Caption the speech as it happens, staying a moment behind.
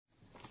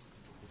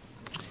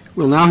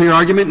We'll now hear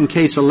argument in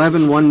Case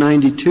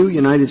 11-192,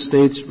 United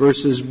States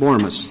versus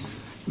Bormas.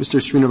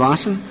 Mr.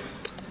 Srinivasan.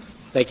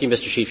 Thank you,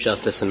 Mr. Chief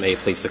Justice, and may it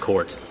please the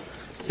Court.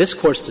 This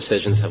Court's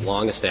decisions have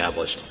long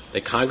established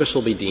that Congress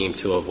will be deemed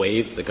to have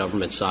waived the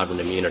government's sovereign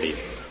immunity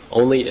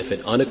only if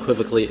it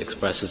unequivocally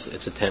expresses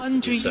its intent to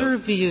do so. Under your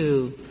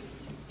view,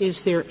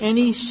 is there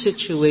any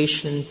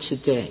situation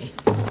today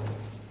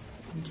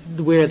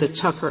where the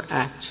Tucker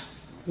Act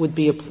would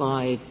be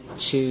applied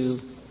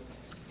to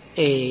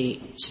a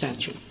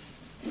statute?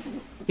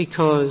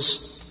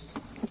 Because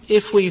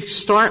if we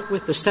start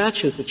with the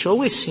statute, which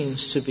always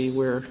seems to be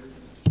where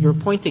you're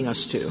pointing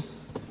us to,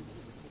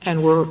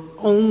 and we're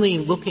only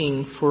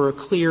looking for a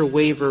clear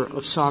waiver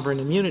of sovereign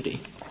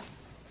immunity,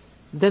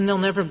 then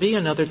there'll never be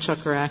another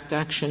Tucker Act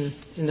action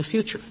in the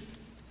future.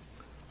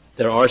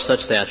 There are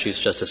such statutes,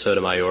 Justice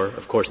Sotomayor.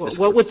 Of course,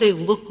 what would they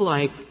look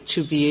like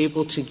to be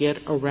able to get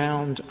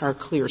around our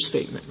clear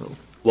statement rule?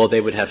 Well,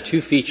 they would have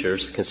two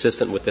features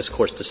consistent with this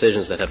Court's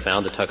decisions that have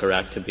found the Tucker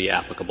Act to be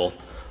applicable.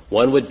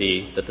 One would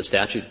be that the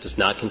statute does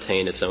not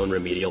contain its own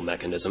remedial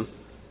mechanism,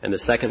 and the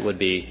second would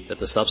be that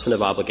the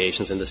substantive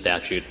obligations in the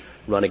statute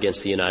run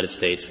against the United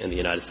States and the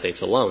United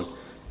States alone.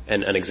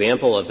 And an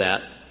example of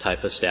that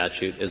type of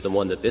statute is the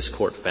one that this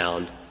Court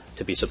found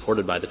to be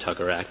supported by the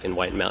Tucker Act in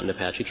White Mountain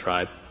Apache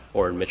Tribe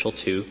or in Mitchell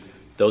II.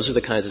 Those are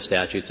the kinds of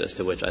statutes as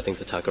to which I think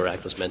the Tucker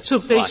Act was meant to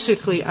apply. So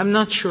basically, I'm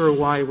not sure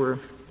why we're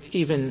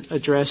even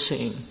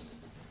addressing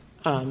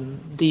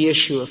the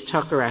issue of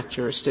Tucker Act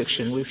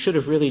jurisdiction. We should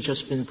have really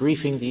just been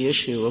briefing the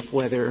issue of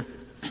whether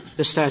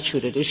the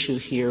statute at issue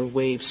here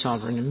waives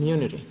sovereign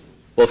immunity.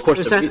 Well, of course,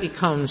 because that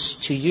becomes,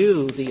 to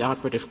you, the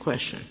operative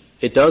question.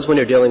 It does when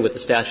you're dealing with a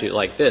statute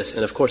like this.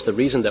 And, of course, the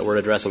reason that we're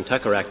addressing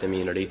Tucker Act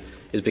immunity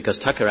is because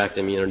Tucker Act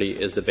immunity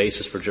is the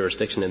basis for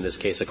jurisdiction in this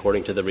case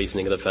according to the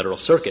reasoning of the Federal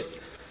Circuit.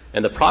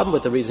 And the problem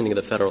with the reasoning of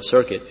the Federal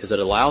Circuit is it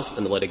allows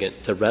the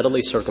litigant to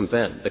readily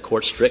circumvent the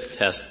Court's strict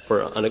test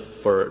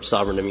for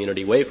sovereign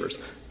immunity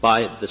waivers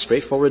by the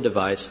straightforward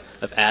device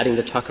of adding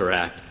the Tucker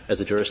Act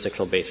as a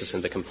jurisdictional basis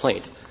in the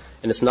complaint.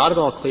 And it's not at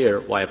all clear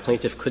why a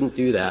plaintiff couldn't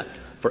do that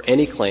for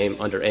any claim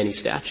under any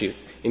statute,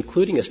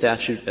 including a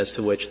statute as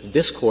to which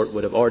this Court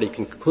would have already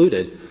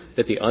concluded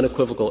that the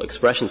unequivocal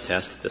expression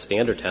test, the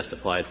standard test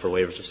applied for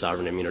waivers of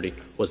sovereign immunity,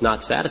 was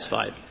not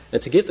satisfied.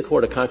 And to give the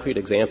Court a concrete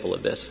example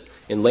of this,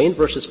 in Lane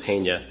v.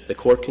 Pena, the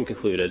Court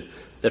concluded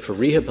that for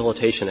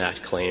Rehabilitation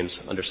Act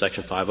claims under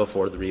Section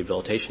 504 of the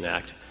Rehabilitation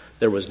Act,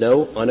 there was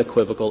no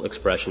unequivocal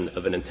expression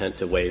of an intent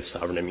to waive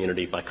sovereign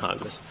immunity by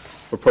Congress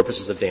for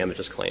purposes of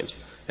damages claims.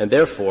 And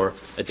therefore,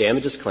 a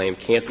damages claim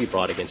can't be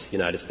brought against the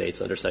United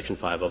States under Section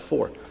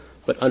 504.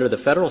 But under the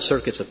Federal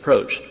Circuit's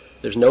approach,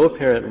 there's no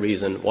apparent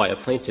reason why a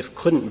plaintiff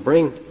couldn't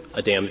bring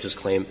a damages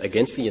claim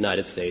against the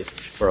United States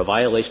for a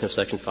violation of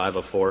Section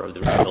 504 of the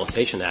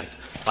Rehabilitation Act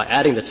by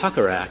adding the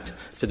Tucker Act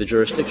to the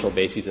jurisdictional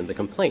bases in the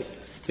complaint.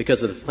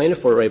 Because if the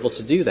plaintiff were able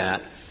to do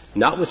that,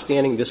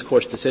 notwithstanding this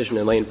Court's decision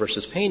in Lane v.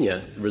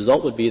 Pena, the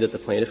result would be that the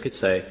plaintiff could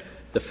say,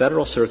 the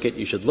Federal Circuit,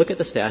 you should look at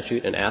the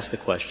statute and ask the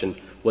question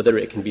whether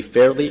it can be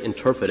fairly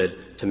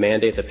interpreted to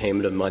mandate the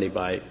payment of money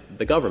by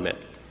the government.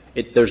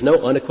 There's no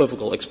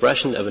unequivocal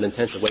expression of an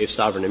intent to waive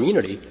sovereign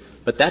immunity,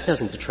 but that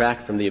doesn't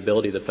detract from the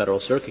ability of the Federal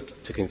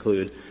Circuit to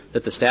conclude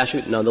that the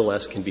statute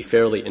nonetheless can be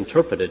fairly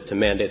interpreted to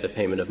mandate the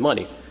payment of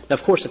money. Now,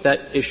 of course, if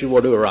that issue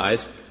were to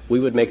arise, we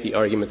would make the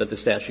argument that the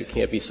statute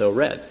can't be so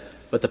read.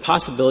 But the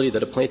possibility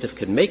that a plaintiff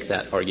could make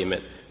that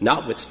argument,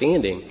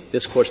 notwithstanding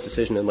this Court's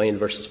decision in Lane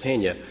v.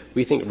 Pena,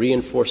 we think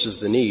reinforces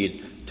the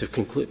need to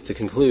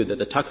conclude that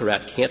the Tucker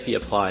Act can't be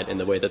applied in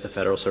the way that the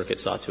Federal Circuit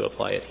sought to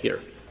apply it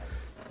here.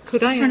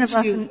 Could I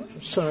ask you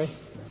 — sorry.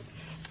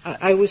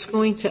 I was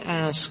going to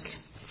ask,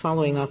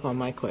 following up on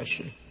my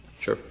question.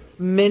 Sure.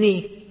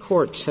 Many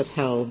courts have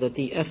held that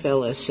the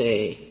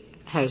FLSA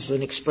has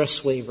an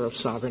express waiver of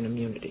sovereign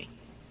immunity.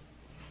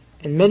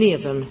 And many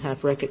of them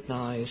have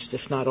recognized,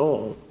 if not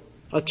all,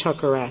 a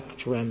Tucker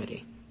Act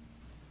remedy.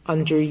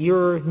 Under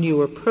your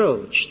new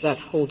approach, that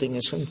holding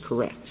is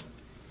incorrect,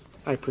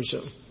 I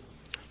presume.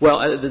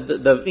 Well,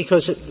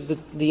 because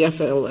the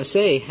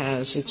FLSA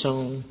has its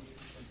own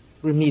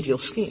remedial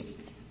scheme.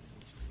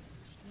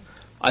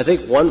 I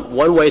think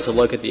one way to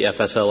look at the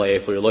FSLA,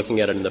 if we were looking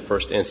at it in the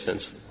first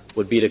instance,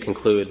 would be to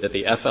conclude that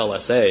the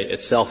FLSA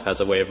itself has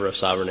a waiver of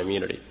sovereign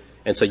immunity.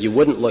 And so you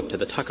wouldn't look to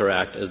the Tucker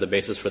Act as the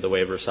basis for the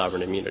waiver of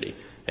sovereign immunity.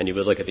 And you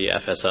would look at the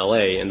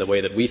FSLA in the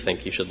way that we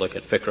think you should look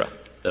at FCRA,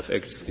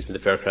 the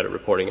Fair Credit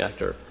Reporting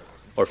Act or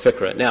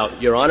FCRA. Now,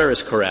 Your Honor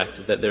is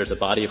correct that there's a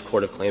body of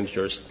court of claims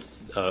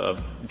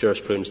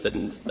jurisprudence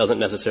that doesn't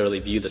necessarily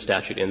view the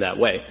statute in that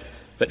way.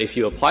 But if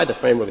you apply the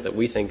framework that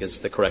we think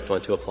is the correct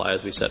one to apply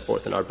as we set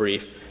forth in our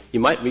brief,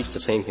 you might reach the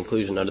same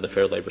conclusion under the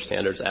Fair Labor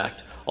Standards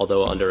Act,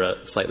 although under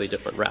a slightly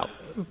different route.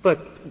 But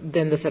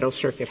then the Federal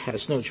Circuit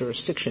has no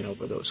jurisdiction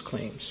over those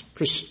claims,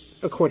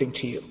 according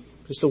to you.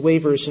 Because the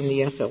waivers in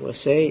the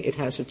FLSA, it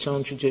has its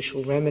own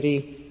judicial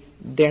remedy.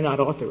 they're not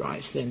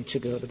authorized then to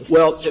go to the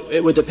Well,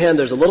 it would depend.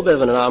 There's a little bit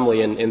of an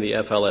anomaly in the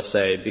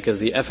FLSA because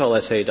the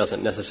FLSA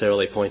doesn't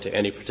necessarily point to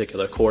any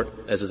particular court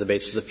as a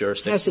basis of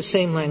jurisdiction. It has the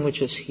same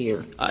language as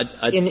here.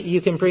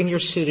 You can bring your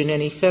suit in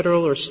any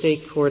federal or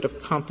state court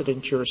of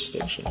competent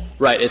jurisdiction.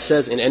 Right. It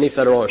says in any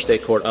federal or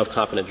state court of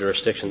competent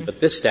jurisdiction, but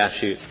this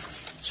statute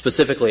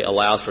specifically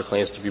allows for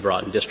claims to be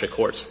brought in district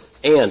courts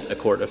and a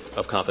court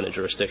of competent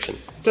jurisdiction.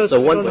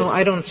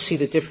 I don't see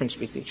the difference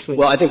between.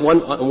 Well, I think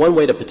one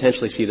way to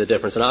potentially see the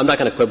difference, and I'm not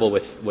going to quibble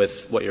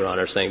with what Your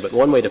Honor is saying, but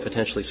one way to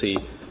potentially see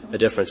a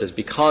difference is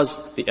because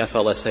the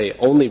FLSA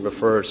only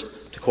refers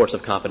to courts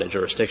of competent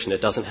jurisdiction,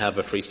 it doesn't have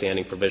a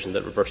freestanding provision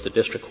that refers to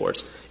district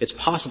courts. It's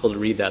possible to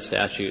read that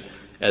statute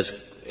as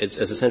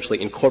essentially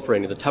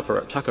incorporating the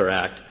Tucker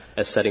Act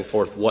as setting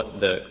forth what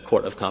the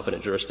court of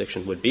competent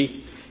jurisdiction would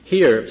be.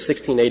 Here,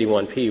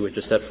 1681P, which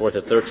is set forth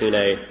at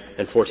 13A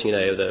and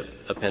 14A of the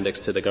appendix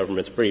to the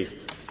government's brief,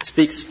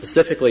 speaks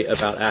specifically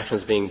about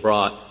actions being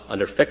brought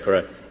under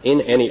FCRA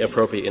in any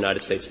appropriate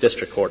United States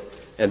district court,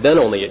 and then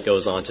only it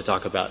goes on to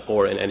talk about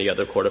or in any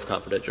other court of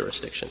competent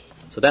jurisdiction.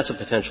 So that's a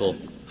potential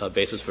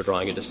basis for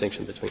drawing a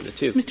distinction between the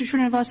two. Mr.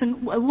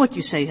 Srinivasan, what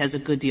you say has a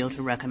good deal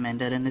to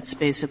recommend it, and it's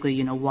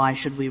basically, why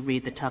should we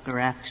read the Tucker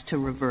Act to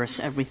reverse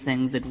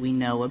everything that we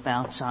know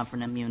about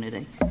sovereign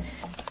immunity?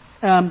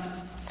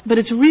 But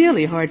it's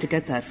really hard to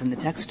get that from the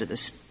text of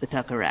the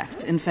Tucker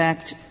Act. In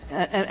fact,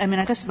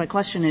 I guess my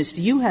question is,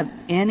 do you have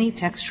any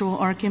textual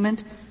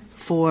argument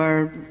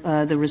for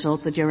the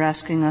result that you're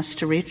asking us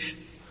to reach?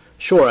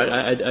 Sure,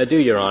 I do,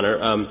 Your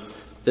Honor.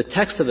 The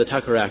text of the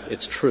Tucker Act,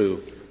 it's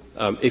true.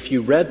 If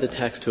you read the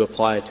text to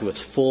apply it to its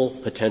full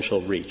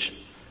potential reach,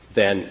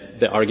 then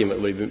the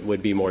argument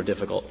would be more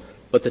difficult.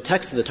 But the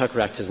text of the Tucker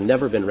Act has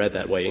never been read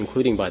that way,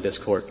 including by this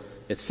Court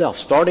itself,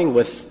 starting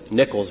with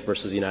Nichols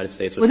versus the United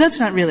States. Well, that's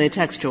not really a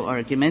textual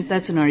argument.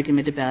 That's an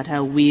argument about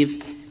how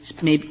we've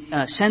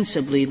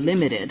sensibly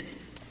limited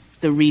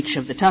the reach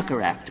of the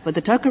Tucker Act. But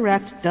the Tucker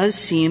Act does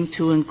seem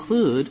to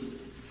include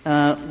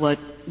what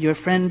your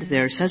friend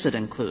there says it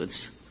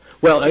includes.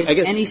 Well, I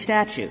guess any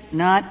statute,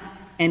 not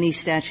any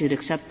statute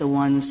except the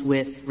ones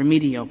with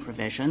remedial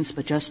provisions,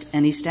 but just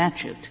any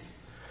statute.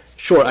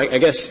 Sure. I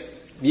guess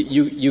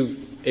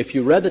if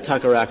you read the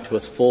Tucker Act to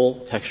its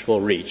full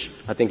textual reach,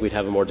 I think we'd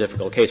have a more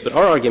difficult case. But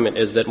our argument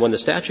is that when the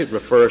statute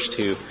refers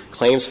to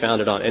claims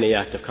founded on any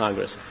act of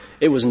Congress,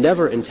 it was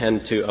never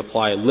intended to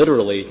apply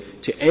literally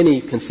to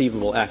any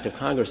conceivable act of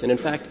Congress. And in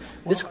fact,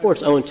 this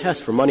Court's own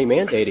test for money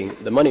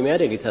mandating, the money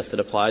mandating test that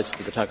applies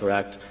to the Tucker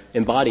Act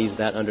embodies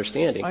that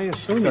understanding. I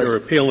assume you're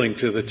appealing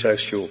to the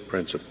textual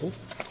principle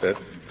that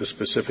the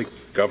specific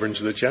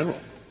governs the general.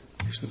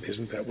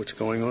 Isn't that what's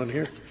going on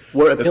here?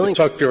 We're appealing.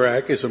 The Tucker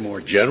Act is a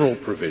more general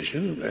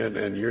provision,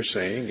 and you're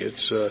saying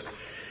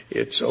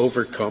it's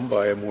overcome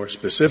by a more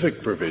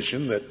specific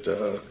provision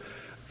that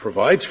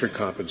provides for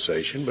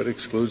compensation but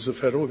excludes the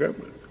federal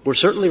government. We're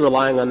certainly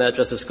relying on that,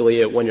 Justice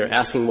Scalia, when you're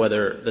asking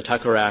whether the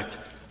Tucker Act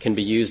can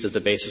be used as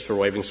the basis for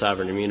waiving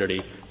sovereign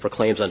immunity for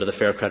claims under the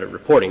Fair Credit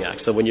Reporting Act.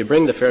 So when you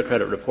bring the Fair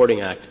Credit Reporting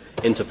Act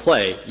into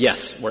play,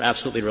 yes, we're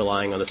absolutely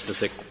relying on the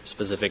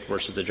specific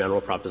versus the general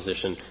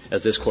proposition,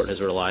 as this Court has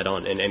relied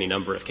on in any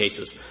number of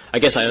cases. I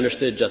guess I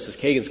understood Justice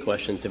Kagan's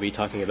question to be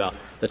talking about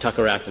the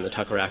Tucker Act and the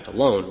Tucker Act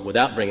alone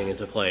without bringing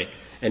into play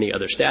any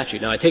other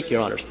statute. Now, I take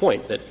Your Honor's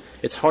point that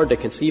it's hard to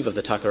conceive of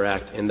the Tucker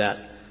Act in that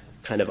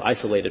kind of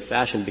isolated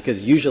fashion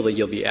because usually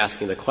you'll be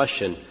asking the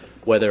question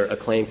whether a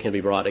claim can be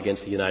brought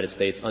against the United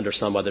States under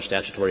some other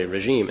statutory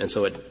regime. And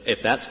so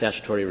if that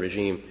statutory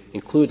regime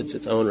includes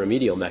its own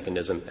remedial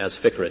mechanism, as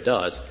FCRA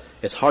does,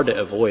 it's hard to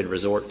avoid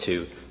resort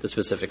to the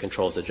specific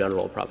controls of the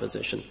general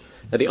proposition.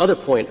 Now, the other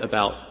point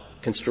about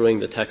construing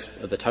the text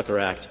of the Tucker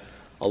Act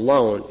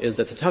alone is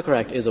that the Tucker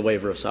Act is a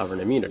waiver of sovereign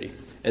immunity.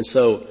 And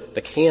so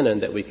the canon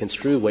that we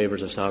construe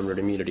waivers of sovereign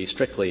immunity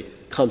strictly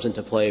comes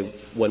into play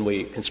when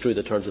we construe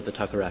the terms of the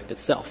Tucker Act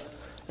itself.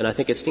 And I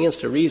think it stands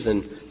to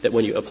reason that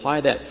when you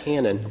apply that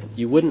canon,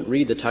 you wouldn't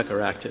read the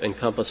Tucker Act to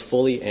encompass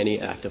fully any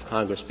act of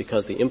Congress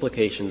because the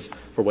implications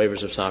for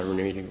waivers of sovereign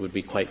immunity would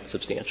be quite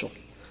substantial.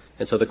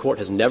 And so the Court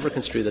has never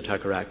construed the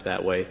Tucker Act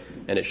that way,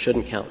 and it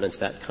shouldn't countenance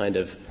that kind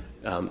of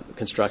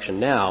construction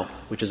now,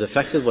 which is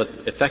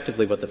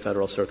effectively what the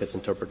Federal Circuit's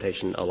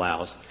interpretation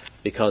allows,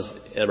 because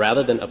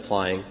rather than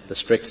applying the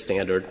strict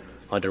standard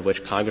under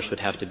which Congress would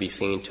have to be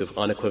seen to have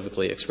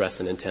unequivocally expressed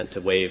an intent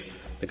to waive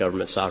the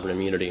government's sovereign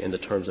immunity in the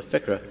terms of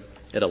FCRA,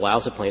 it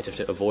allows a plaintiff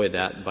to avoid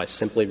that by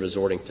simply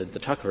resorting to the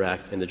Tucker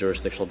Act in the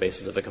jurisdictional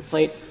basis of a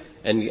complaint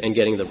and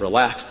getting them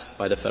relaxed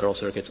by the Federal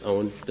Circuit's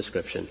own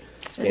description.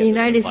 The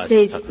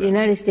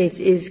United States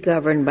is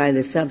governed by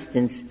the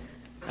substance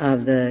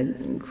of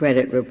the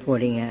Credit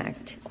Reporting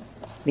Act.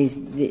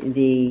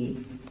 The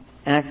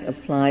Act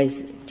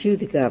applies to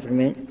the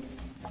government,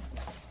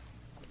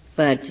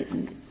 but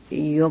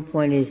your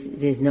point is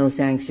there's no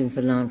sanction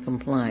for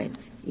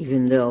noncompliance,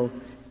 even though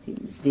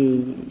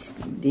the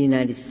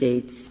United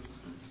States,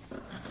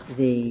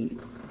 the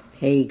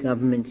pay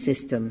government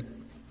system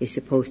is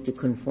supposed to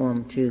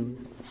conform to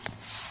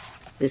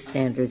the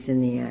standards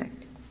in the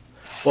Act.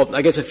 Well,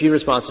 I guess a few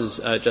responses,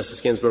 Justice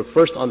Ginsburg.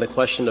 First, on the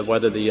question of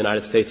whether the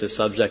United States is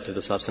subject to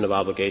the substantive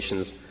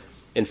obligations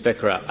in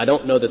FCRA, I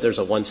don't know that there's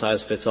a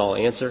one-size-fits-all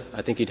answer.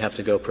 I think you'd have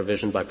to go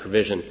provision by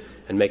provision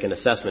and make an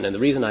assessment. And the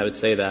reason I would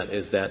say that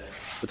is that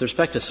with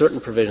respect to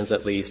certain provisions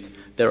at least,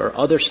 there are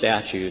other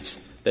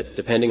statutes that,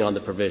 depending on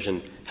the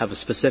provision, have a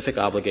specific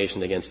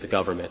obligation against the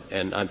government.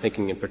 And I'm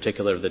thinking in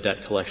particular of the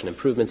Debt Collection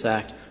Improvements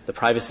Act, the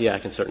Privacy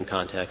Act in certain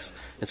contexts.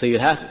 And so you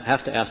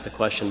have to ask the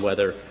question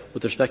whether,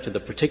 with respect to the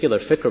particular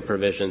FCRA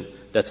provision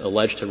that's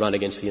alleged to run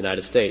against the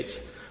United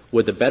States,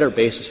 would the better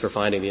basis for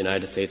finding the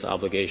United States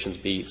obligations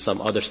be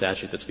some other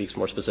statute that speaks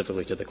more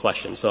specifically to the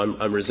question? So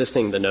I'm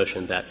resisting the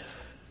notion that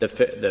the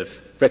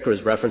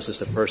FCRA's references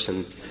to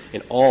persons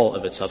in all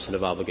of its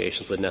substantive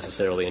obligations would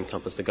necessarily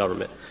encompass the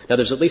government. Now,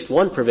 there's at least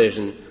one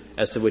provision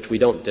as to which we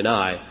don't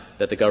deny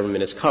that the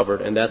government is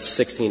covered, and that's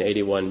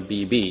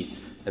 1681BB.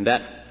 And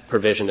that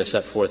provision is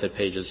set forth at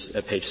page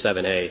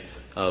 7A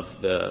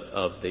of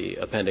the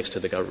appendix to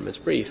the government's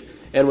brief.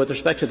 And with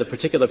respect to the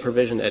particular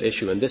provision at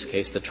issue in this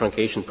case, the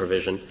truncation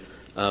provision,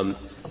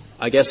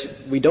 I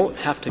guess we don't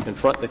have to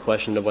confront the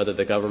question of whether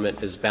the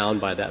government is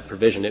bound by that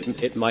provision.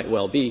 It might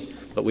well be,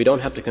 but we don't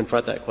have to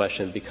confront that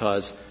question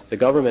because the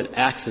government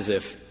acts as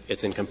if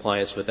it's in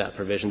compliance with that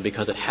provision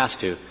because it has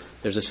to.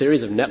 There's a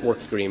series of network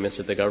agreements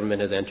that the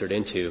government has entered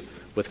into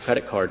with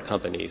credit card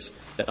companies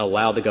that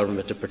allow the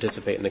government to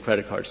participate in the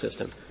credit card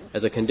system.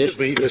 As a condition.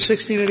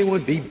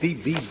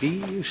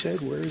 1681BBB, you said?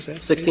 Where is that?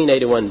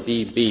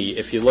 1681BB,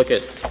 if you look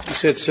at. You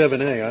said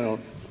 7A, I don't.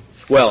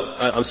 Well,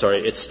 I'm sorry,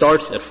 it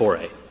starts at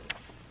 4A.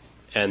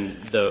 And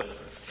the,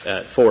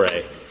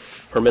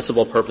 4A,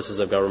 permissible purposes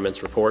of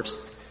government's reports,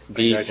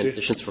 B,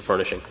 conditions for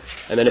furnishing.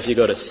 And then if you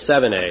go to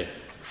 7A,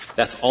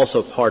 that's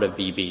also part of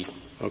BB.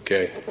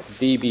 Okay.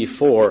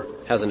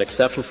 BB4 has an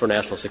exception for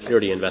national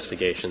security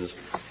investigations,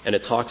 and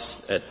it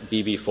talks at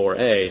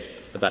BB4A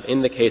about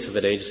in the case of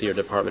an agency or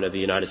department of the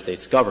United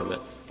States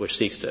government which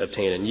seeks to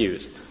obtain and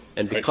use.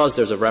 And because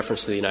there's a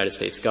reference to the United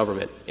States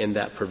government in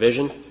that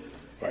provision,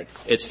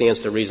 it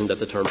stands to reason that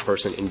the term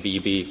person in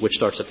BB, which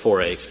starts at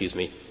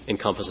 4A,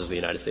 encompasses the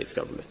United States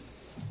government.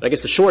 But I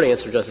guess the short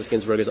answer, Justice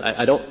Ginsburg, is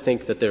I don't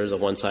think that there's a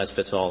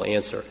one-size-fits-all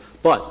answer.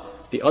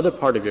 But the other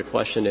part of your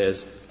question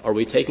is, are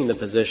we taking the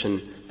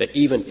position that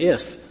even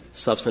if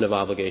substantive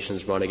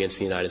obligations run against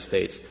the United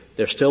States,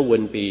 there still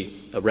wouldn't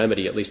be a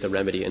remedy, at least a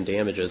remedy in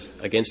damages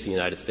against the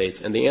United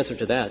States? And the answer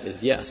to that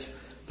is yes.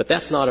 But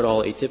that's not at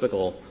all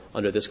atypical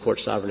under this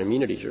Court's sovereign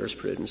immunity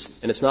jurisprudence.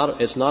 And it's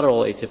not at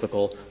all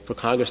atypical for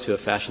Congress to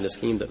have fashioned a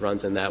scheme that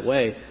runs in that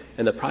way.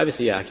 And the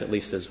Privacy Act, at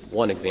least, is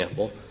one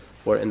example,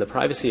 where in the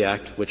Privacy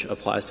Act, which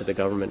applies to the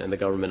government and the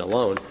government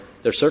alone,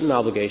 there are certain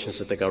obligations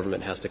that the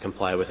government has to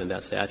comply with in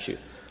that statute.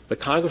 But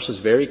Congress was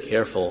very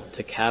careful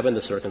to cabin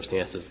the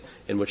circumstances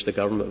in which the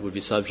government would be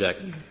subject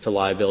to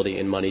liability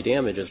in money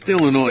damages.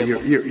 Still in all,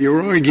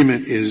 your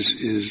argument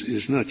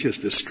is not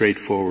just a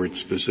straightforward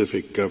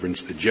specific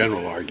governs the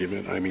general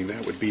argument. I mean,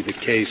 that would be the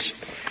case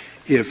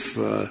if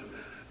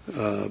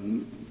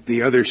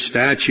the other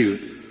statute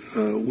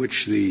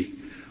which the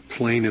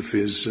plaintiff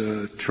is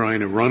trying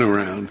to run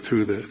around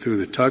through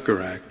the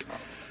Tucker Act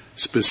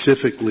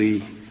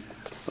specifically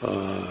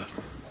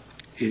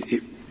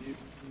it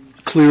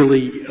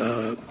clearly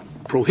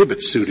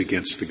prohibits suit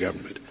against the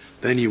government.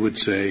 Then you would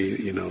say,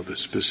 the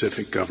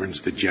specific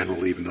governs the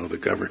general, even though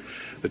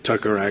the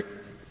Tucker Act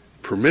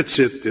permits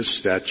it, this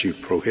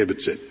statute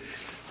prohibits it.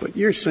 But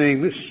you're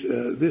saying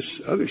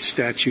this other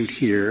statute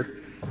here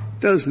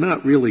does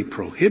not really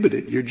prohibit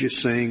it. You're just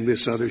saying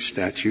this other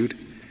statute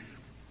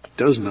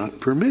does not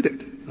permit it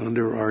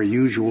under our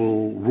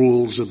usual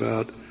rules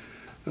about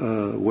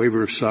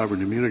waiver of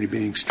sovereign immunity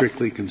being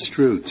strictly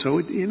construed. So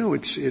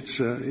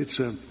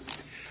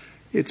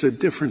it's a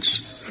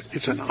difference.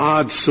 It's an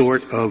odd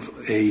sort of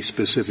a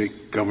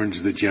specific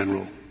governs the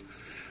general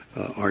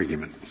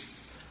argument.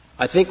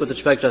 I think with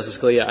respect, Justice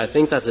Scalia, I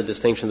think that's a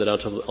distinction that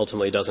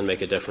ultimately doesn't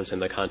make a difference in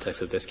the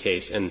context of this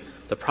case. In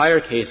the prior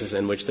cases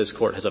in which this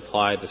Court has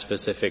applied the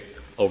specific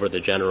over the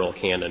general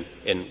canon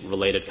in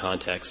related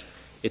contexts,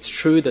 it's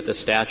true that the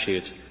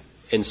statutes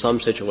in some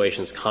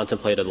situations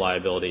contemplated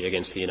liability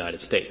against the United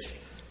States.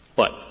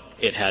 But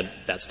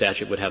that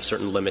statute would have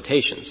certain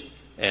limitations.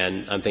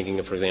 And I'm thinking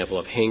of, for example,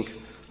 of Hink,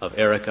 of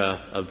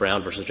Erica, of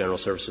Brown versus General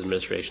Services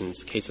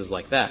Administration's cases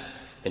like that,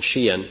 and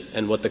Sheehan.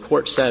 And what the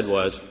Court said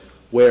was,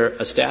 where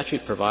a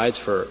statute provides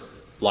for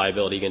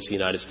liability against the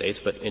United States,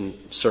 but in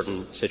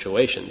certain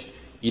situations,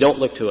 you don't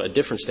look to a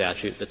different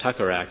statute, the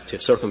Tucker Act, to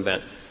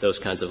circumvent those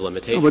kinds of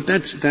limitations. No,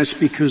 but that's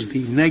because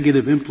the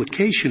negative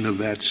implication of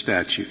that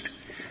statute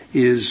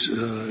is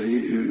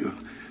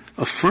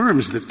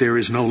affirms that there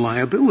is no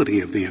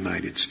liability of the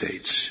United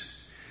States.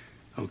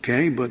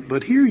 Okay,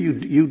 but here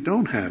you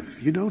don't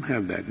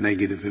have that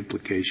negative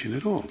implication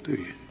at all, do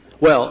you?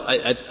 Well,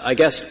 I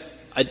guess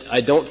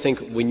I don't think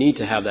we need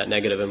to have that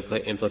negative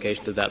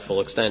implication to that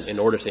full extent in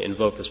order to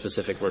invoke the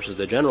specific versus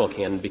the general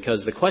canon,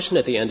 because the question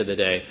at the end of the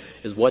day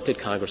is, what did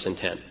Congress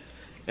intend?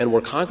 And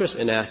where Congress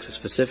enacts a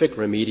specific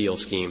remedial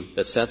scheme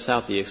that sets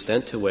out the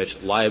extent to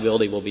which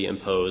liability will be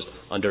imposed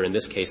under, in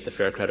this case, the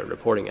Fair Credit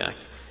Reporting Act,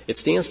 it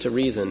stands to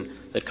reason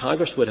that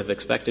Congress would have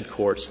expected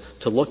courts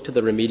to look to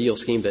the remedial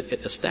scheme that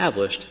it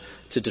established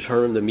to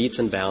determine the metes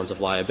and bounds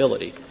of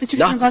liability,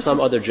 not to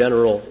some other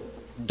general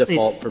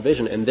default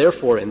provision. And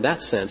therefore, in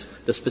that sense,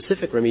 the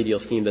specific remedial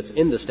scheme that's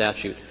in the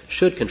statute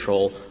should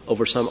control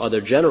over some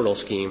other general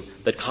scheme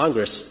that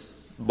Congress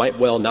might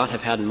well not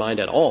have had in mind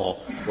at all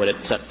when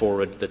it set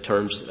forward the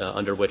terms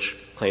under which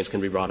claims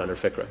can be brought under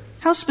FCRA.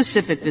 How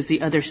specific does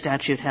the other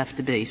statute have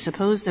to be?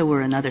 Suppose there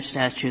were another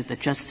statute that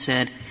just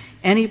said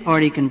any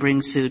party can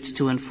bring suits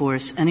to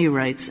enforce any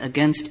rights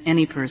against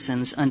any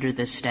persons under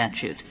this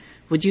statute.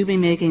 Would you be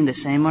making the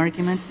same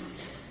argument?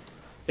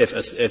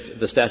 If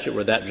the statute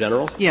were that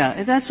general?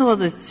 Yeah, that's all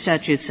the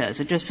statute says.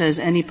 It just says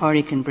any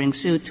party can bring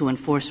suit to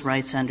enforce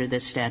rights under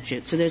this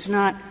statute. So there's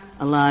not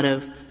a lot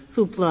of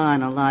hoopla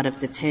and a lot of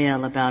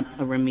detail about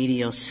a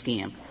remedial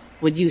scheme.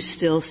 Would you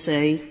still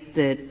say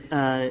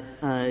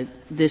that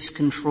this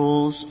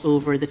controls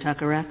over the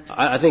Tucker Act?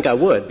 I think I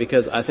would,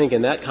 because I think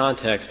in that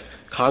context,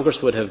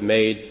 Congress would have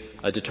made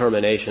a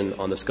determination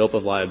on the scope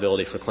of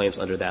liability for claims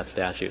under that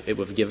statute. It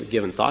would have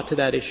given thought to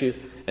that issue,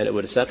 and it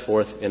would have set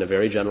forth in a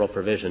very general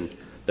provision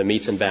the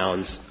metes and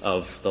bounds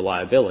of the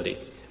liability.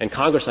 And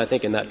Congress, I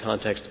think, in that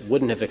context,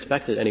 wouldn't have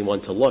expected anyone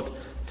to look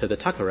to the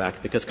Tucker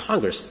Act because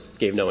Congress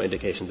gave no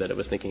indication that it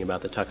was thinking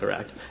about the Tucker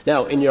Act.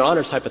 Now, in Your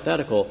Honor's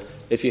hypothetical,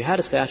 if you had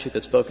a statute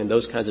that spoke in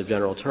those kinds of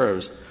general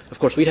terms, of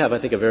course, we'd have, I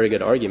think, a very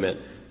good argument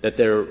that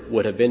there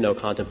would have been no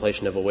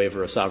contemplation of a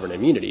waiver of sovereign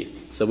immunity.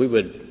 So we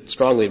would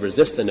strongly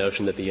resist the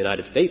notion that the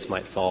United States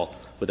might fall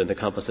within the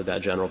compass of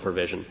that general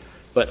provision.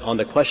 But on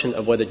the question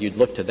of whether you'd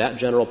look to that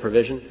general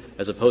provision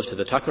as opposed to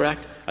the Tucker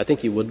Act, I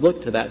think you would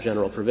look to that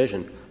general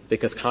provision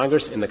because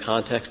Congress, in the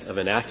context of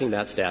enacting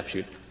that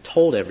statute,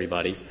 told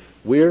everybody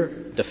we're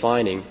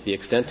defining the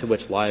extent to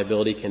which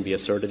liability can be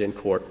asserted in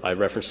court by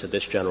reference to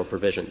this general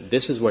provision.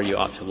 This is where you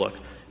ought to look,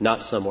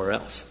 not somewhere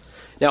else.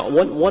 Now,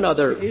 one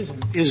other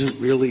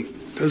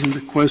doesn't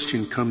the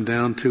question come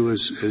down to,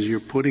 as you're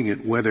putting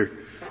it, whether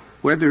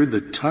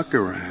the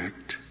Tucker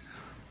Act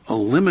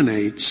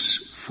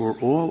eliminates for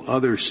all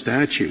other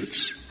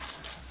statutes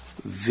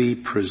the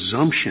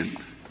presumption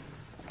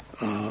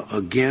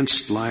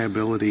against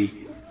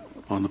liability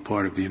on the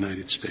part of the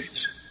United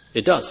States?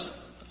 It does.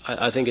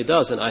 I think it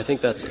does, and I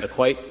think that's a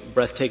quite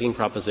breathtaking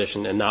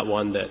proposition and not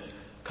one that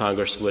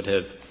Congress would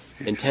have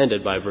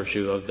intended by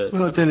virtue of the...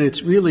 Well, then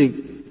it's really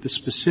the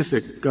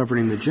specific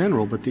governing the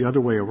general, but the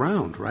other way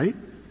around, right?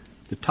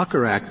 The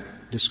Tucker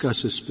Act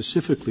discusses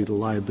specifically the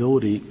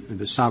liability and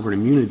the sovereign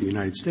immunity of the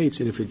United States,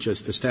 and if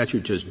the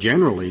statute just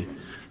generally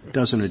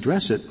doesn't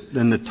address it,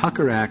 then the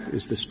Tucker Act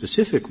is the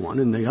specific one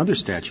and the other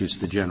statute's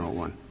the general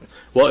one.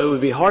 Well, it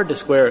would be hard to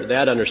square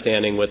that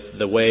understanding with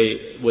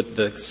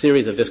the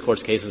series of this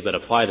Court's cases that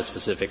apply to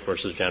specific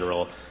versus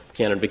general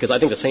canon, because I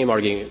think the same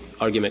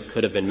argument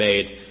could have been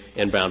made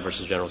in Brown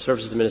versus General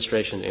Services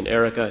Administration, in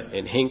Erica,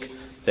 in Hink,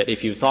 that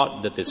if you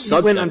thought that this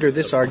subject... You win under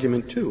this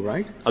argument too,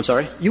 right? I'm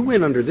sorry? You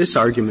win under this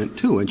argument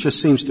too. It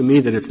just seems to me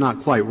that it's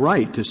not quite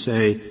right to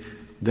say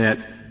that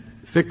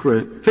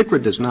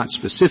FCRA does not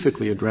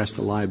specifically address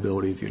the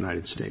liability of the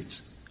United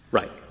States.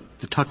 Right.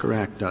 The Tucker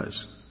Act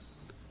does.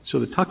 So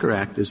the Tucker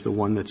Act is the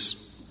one that's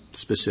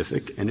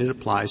specific, and it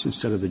applies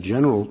instead of the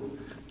general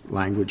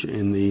language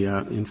in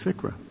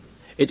FCRA.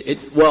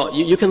 Well,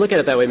 you can look at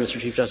it that way, Mr.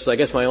 Chief Justice. I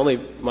guess my only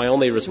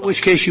response. In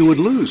which case you would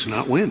lose,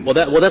 not win. Well,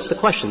 that's the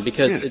question,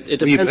 because it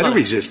depends you better on.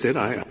 Resist it.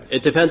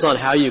 It depends on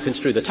how you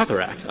construe the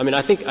Tucker Act. I mean,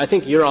 I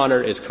think Your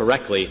Honor is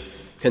correctly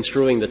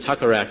construing the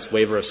Tucker Act's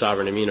waiver of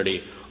sovereign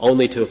immunity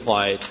only to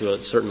apply to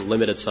a certain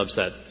limited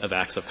subset of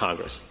acts of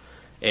Congress.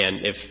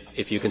 And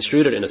if you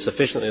construed it in a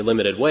sufficiently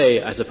limited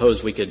way, I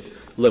suppose we could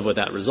live with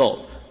that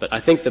result. But I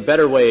think the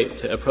better way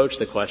to approach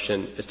the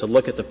question is to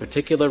look at the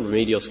particular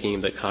remedial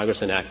scheme that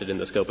Congress enacted in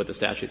the scope of the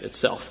statute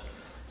itself.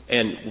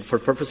 And for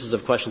purposes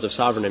of questions of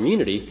sovereign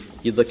immunity,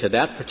 you'd look to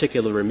that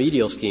particular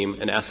remedial scheme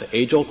and ask the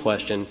age-old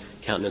question,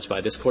 countenanced by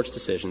this Court's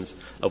decisions,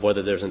 of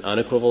whether there's an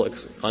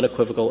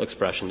unequivocal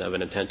expression of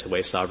an intent to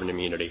waive sovereign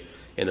immunity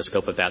in the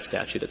scope of that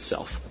statute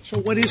itself. So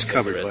what is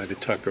covered by the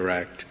Tucker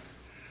Act?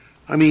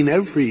 I mean,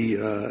 every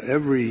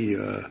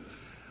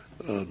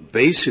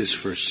basis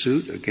for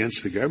suit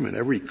against the government,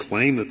 every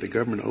claim that the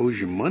government owes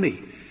you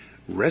money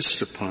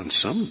rests upon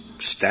some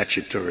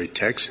statutory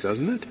text,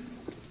 doesn't it?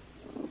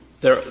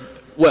 So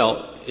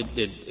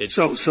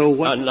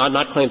what?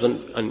 Not claims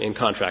in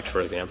contract, for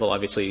example.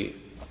 Obviously,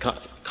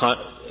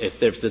 if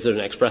there's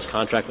an express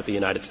contract with the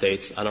United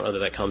States, I don't know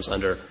that comes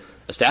under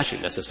a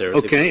statute necessarily.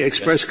 Okay,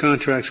 express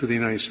contracts with the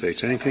United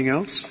States. Anything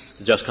else?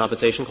 The Just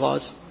Compensation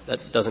Clause,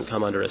 that doesn't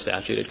come under a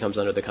statute. It comes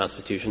under the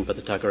Constitution, but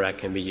the Tucker Act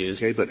can be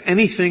used. Okay, but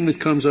anything that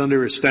comes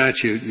under a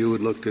statute, you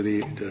would look to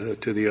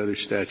the other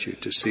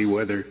statute to see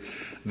whether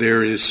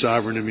there is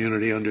sovereign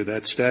immunity under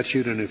that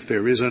statute, and if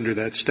there is under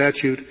that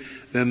statute,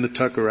 then the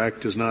Tucker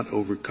Act does not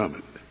overcome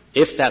it.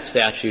 If that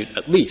statute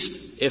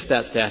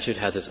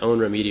has its own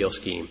remedial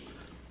scheme,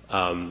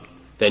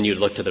 then you'd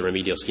look to the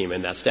remedial scheme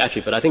in that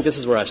statute. But I think this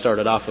is where I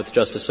started off with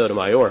Justice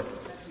Sotomayor.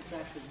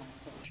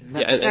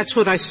 That's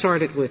what I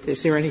started with.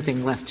 Is there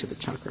anything left to the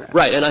Tucker Act?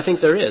 Right, and I think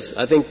there is.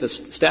 I think the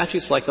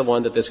statutes like the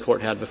one that this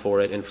Court had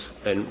before it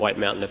in White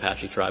Mountain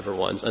Apache Tribe are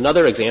ones.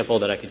 Another example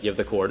that I could give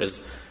the Court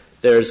is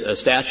there's a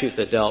statute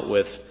that dealt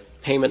with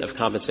payment of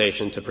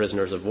compensation to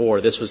prisoners of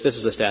war. This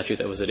is a statute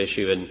that was at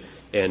issue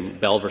in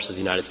Bell versus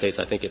United States.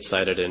 I think it's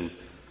cited in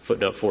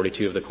footnote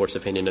 42 of the Court's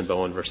opinion in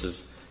Bowen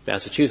versus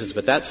Massachusetts.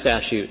 But that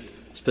statute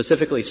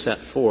specifically set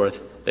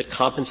forth that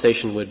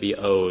compensation would be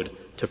owed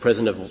to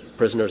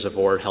prisoners of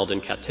war held in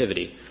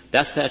captivity.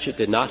 That statute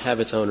did not have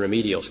its own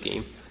remedial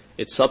scheme.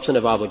 Its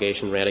substantive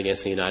obligation ran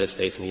against the United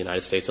States and the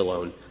United States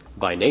alone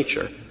by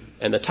nature.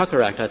 And the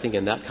Tucker Act, I think,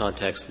 in that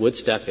context would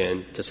step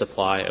in to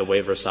supply a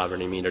waiver of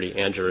sovereign immunity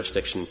and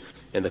jurisdiction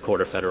in the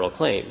Court of Federal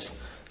Claims.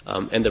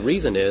 And the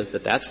reason is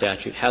that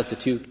statute has the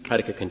two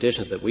predicate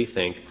conditions that we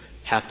think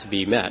have to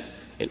be met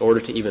in order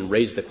to even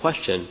raise the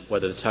question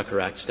whether the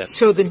Tucker Act steps.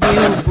 So the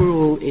new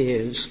rule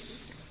is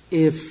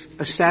if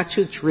a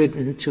statute's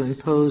written to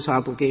impose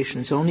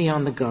obligations only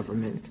on the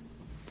government,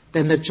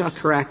 then the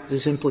Tucker Act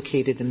is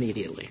implicated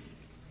immediately.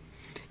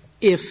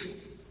 If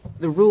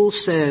the rule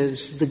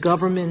says the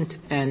government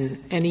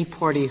and any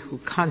party who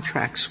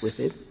contracts with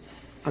it,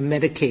 a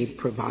Medicaid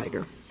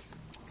provider,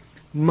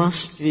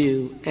 must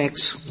do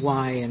X,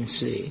 Y, and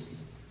Z,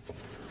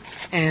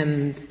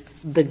 and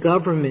the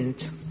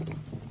government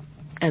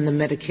and the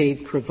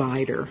Medicaid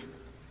provider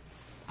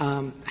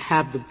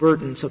have the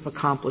burdens of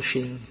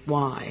accomplishing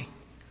Y,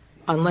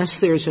 unless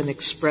there's an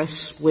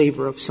express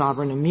waiver of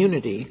sovereign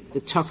immunity, the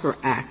Tucker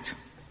Act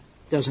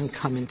doesn't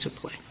come into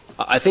play.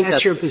 I think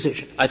that's your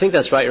position. I think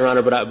that's right, Your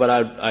Honor, but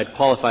I'd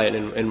qualify it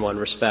in one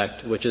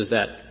respect, which is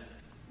that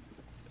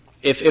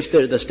if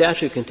the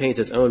statute contains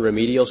its own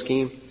remedial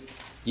scheme,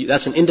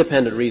 that's an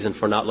independent reason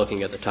for not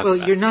looking at the Tucker Act.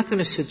 Well, you're not going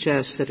to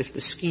suggest that if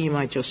the scheme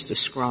I just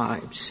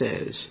described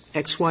says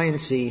X, Y, and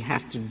Z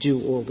have to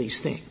do all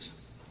these things,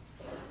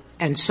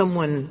 and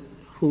someone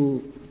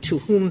to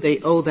whom they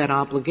owe that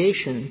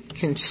obligation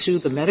can sue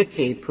the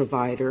Medicaid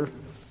provider,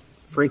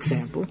 for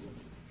example,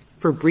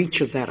 for breach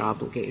of that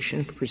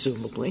obligation,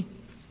 presumably.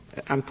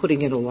 I'm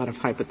putting in a lot of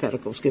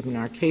hypotheticals given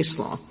our case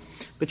law.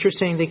 But you're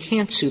saying they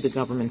can't sue the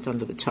government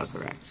under the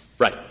Tucker Act.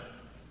 Right.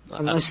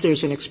 Unless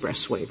there's an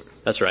express waiver.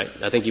 That's right.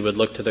 I think you would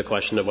look to the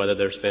question of whether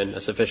there's been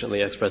a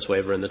sufficiently express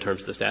waiver in the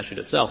terms of the statute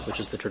itself, which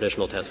is the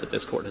traditional test that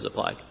this Court has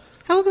applied.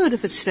 How about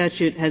if a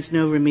statute has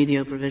no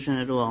remedial provision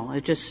at all?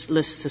 It just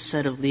lists a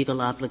set of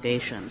legal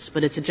obligations,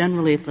 but it's a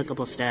generally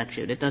applicable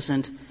statute. It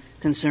doesn't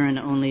concern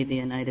only the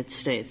United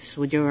States.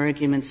 Would your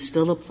argument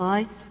still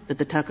apply, that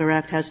the Tucker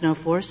Act has no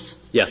force?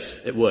 Yes,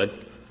 it would.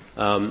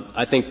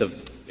 I think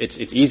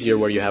it's easier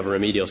where you have a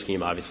remedial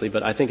scheme, obviously,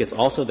 but I think it's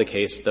also the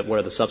case that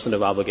where the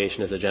substantive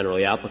obligation is a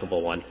generally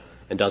applicable one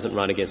and doesn't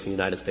run against the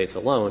United States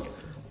alone,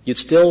 you'd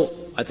still,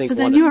 I think. So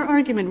then your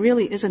argument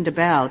really isn't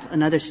about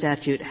another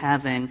statute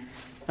having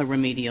a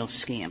remedial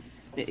scheme.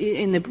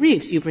 In the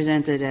briefs, you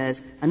presented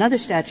as another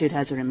statute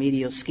has a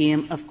remedial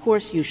scheme. Of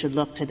course, you should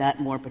look to that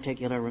more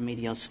particular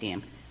remedial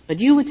scheme. But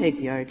you would take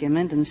the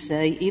argument and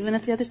say, even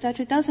if the other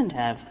statute doesn't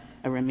have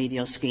a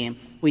remedial scheme,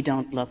 we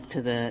don't look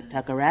to the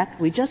Tucker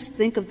Act. We just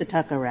think of the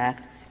Tucker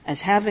Act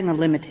as having a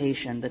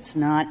limitation that's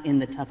not in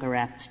the Tucker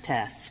Act's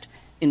text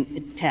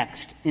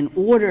in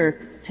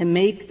order to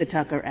make the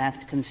Tucker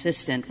Act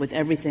consistent with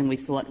everything we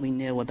thought we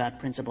knew about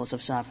principles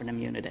of sovereign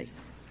immunity.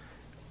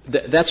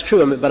 That's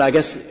true, but I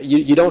guess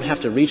you don't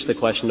have to reach the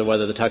question of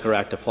whether the Tucker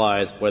Act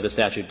applies where the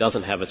statute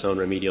doesn't have its own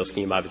remedial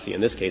scheme, obviously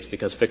in this case,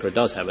 because FCRA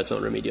does have its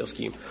own remedial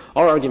scheme.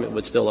 Our argument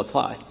would still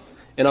apply.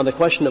 And on the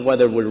question of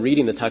whether we're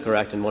reading the Tucker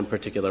Act in one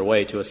particular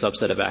way to a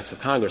subset of acts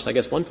of Congress, I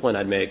guess one point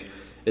I'd make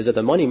is that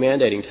the money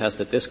mandating test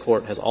that this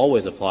Court has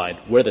always applied,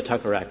 where the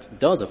Tucker Act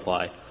does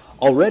apply,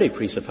 already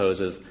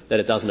presupposes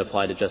that it doesn't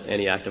apply to just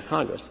any act of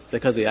Congress,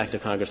 because the act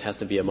of Congress has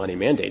to be a money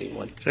mandating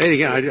one. Say it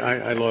again.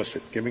 I lost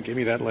it. Give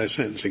me that last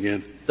sentence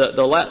again.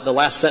 The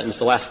last sentence,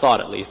 the last thought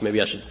at least, maybe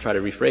I should try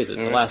to rephrase it.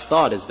 The last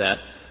thought is that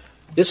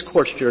this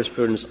Court's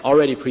jurisprudence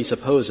already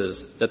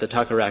presupposes that the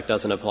Tucker Act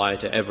doesn't apply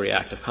to every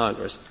act of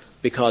Congress,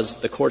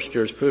 because the Court's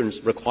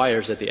jurisprudence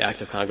requires that the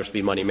act of Congress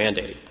be money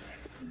mandating.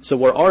 So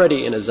we're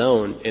already in a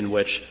zone in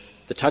which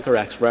the Tucker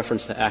Act's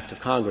reference to act of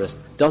Congress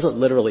doesn't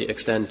literally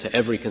extend to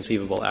every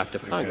conceivable act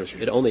of Congress.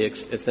 It only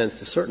extends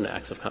to certain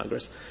acts of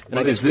Congress. And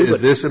well, is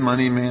this a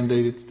money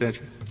mandated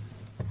statute?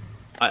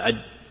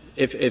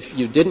 If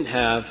you didn't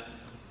have,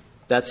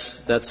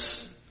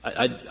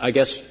 I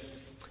guess,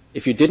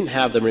 if you didn't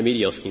have the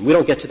remedial scheme, we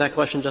don't get to that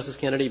question, Justice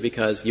Kennedy,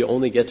 because you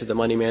only get to the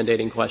money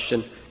mandating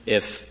question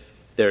if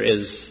there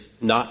is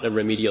not a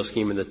remedial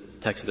scheme in the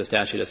text of the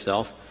statute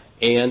itself,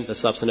 and the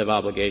substantive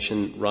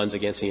obligation runs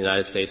against the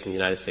United States and the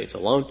United States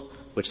alone,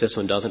 which this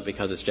one doesn't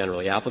because it's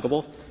generally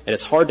applicable. And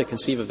it's hard to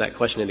conceive of that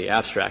question in the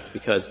abstract,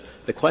 because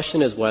the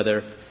question is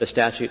whether the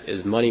statute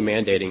is money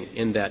mandating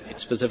in that it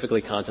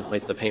specifically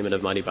contemplates the payment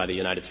of money by the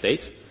United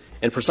States.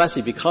 And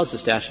precisely because the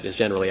statute is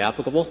generally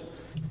applicable,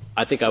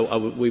 I think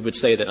we would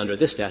say that under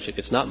this statute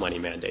it's not money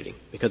mandating,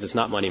 because it's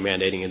not money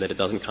mandating in that it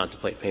doesn't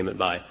contemplate payment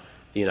by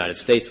the United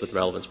States with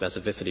relevant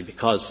specificity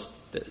because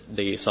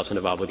the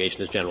substantive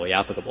obligation is generally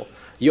applicable.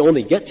 You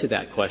only get to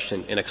that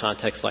question in a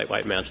context like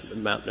White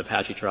Mountain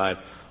Apache Tribe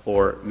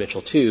or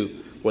Mitchell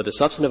II, where the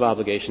substantive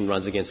obligation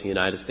runs against the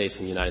United States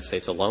and the United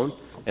States alone,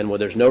 and where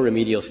there's no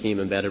remedial scheme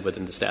embedded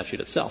within the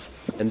statute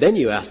itself. And then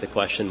you ask the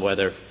question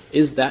whether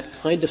is that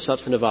kind of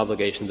substantive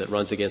obligation that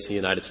runs against the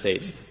United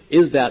States,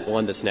 is that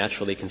one that's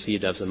naturally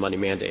conceived as a money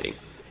mandating?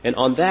 And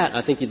on that,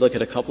 I think you'd look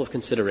at a couple of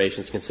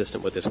considerations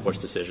consistent with this Court's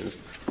decisions.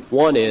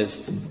 One is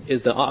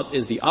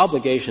the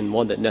obligation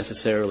one that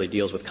necessarily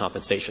deals with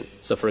compensation?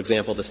 So, for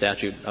example, the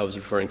statute I was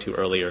referring to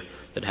earlier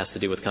that has to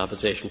do with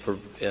compensation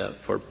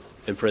for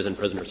imprisoned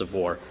prisoners of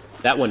war.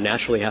 That one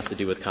naturally has to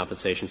do with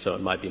compensation, so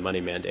it might be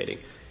money mandating.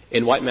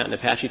 In White Mountain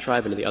Apache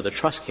Tribe and in the other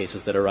trust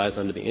cases that arise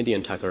under the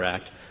Indian Tucker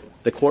Act,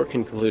 the Court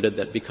concluded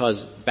that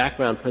because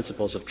background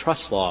principles of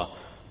trust law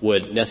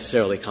would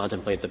necessarily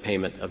contemplate the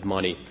payment of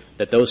money,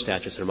 that those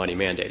statutes are money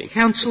mandating.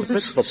 Counsel, the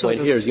principal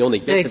point here is you only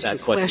get to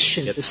that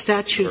question. The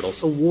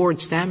statute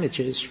awards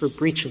damages for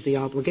breach of the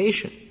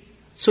obligation.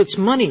 So it's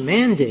money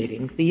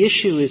mandating. The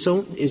issue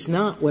is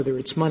not whether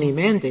it's money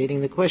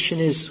mandating. The question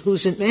is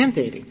who's it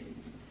mandating?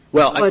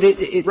 Well, but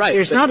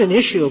there's not an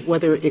issue of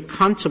whether it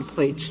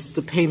contemplates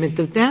the payment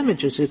of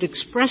damages. It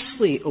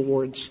expressly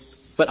awards.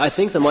 But I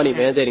think the money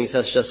mandating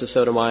test, Justice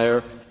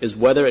Sotomayor, is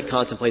whether it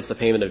contemplates the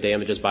payment of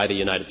damages by the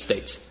United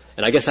States.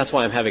 And I guess that's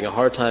why I'm having a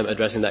hard time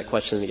addressing that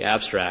question in the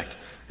abstract,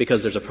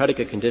 because there's a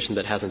predicate condition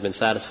that hasn't been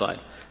satisfied.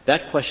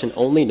 That question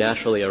only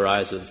naturally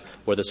arises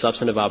where the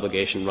substantive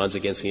obligation runs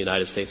against the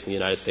United States and the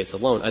United States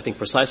alone. I think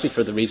precisely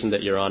for the reason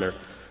that Your Honor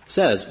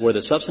says, where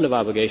the substantive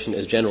obligation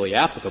is generally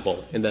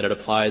applicable in that it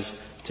applies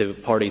to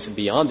parties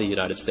beyond the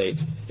United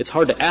States, it's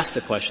hard to ask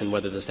the question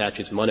whether the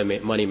statute's money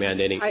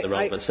mandating in the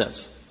relevant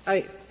sense.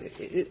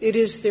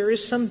 There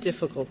is some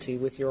difficulty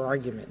with your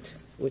argument,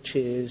 which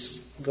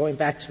is, going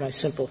back to my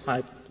simple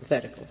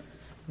hypothetical,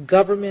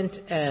 government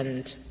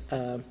and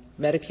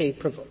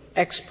Medicaid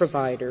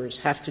ex-providers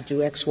have to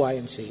do X, Y,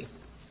 and Z.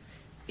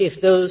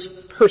 If those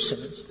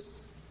persons,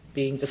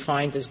 being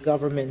defined as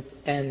government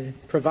and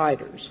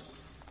providers,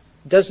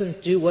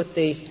 doesn't do what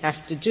they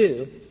have to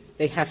do,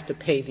 they have to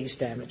pay these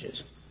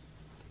damages.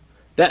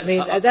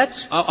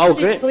 That's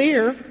pretty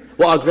clear.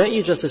 Well, I'll grant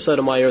you, Justice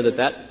Sotomayor,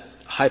 that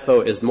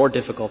hypo is more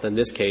difficult in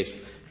this case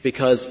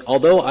because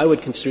although I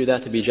would construe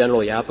that to be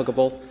generally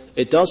applicable,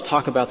 it does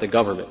talk about the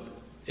government.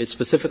 It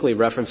specifically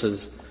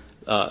references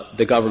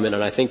the government,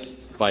 and I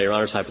think by Your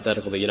Honor's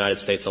hypothetical, the United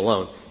States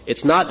alone.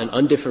 It's not an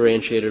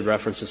undifferentiated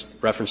reference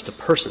to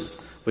persons,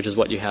 which is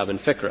what you have in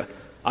FCRA.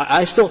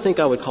 I still think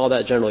I would call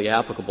that generally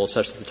applicable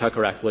such that the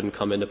Tucker Act wouldn't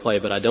come into play,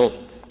 but I don't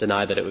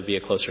deny that it would be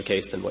a closer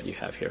case than what you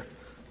have here.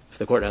 If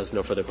the Court has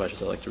no further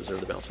questions, I'd like to reserve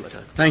the balance of my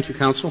time. Thank you,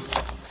 counsel.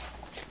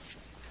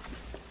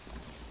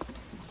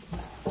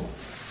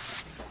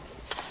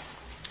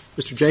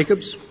 Mr.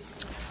 Jacobs.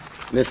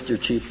 Mr.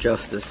 Chief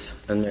Justice,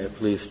 and may it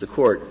please the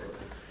Court,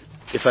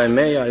 if I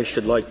may, I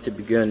should like to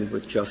begin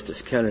with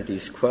Justice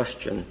Kennedy's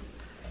question,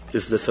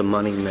 is this a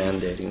money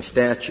mandating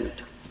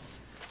statute?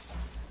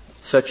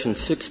 Section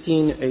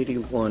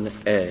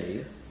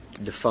 1681A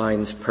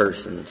defines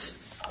persons,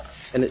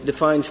 and it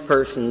defines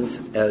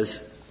persons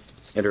as,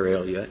 inter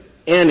alia,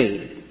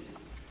 any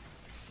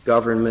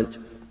government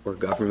or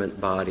government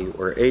body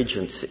or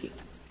agency.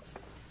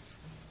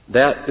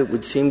 That, it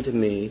would seem to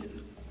me,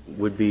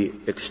 would be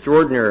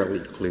extraordinarily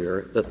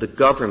clear that the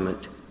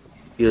government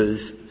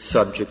is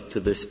subject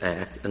to this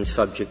act and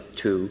subject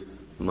to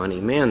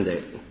money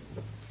mandating.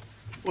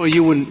 Well,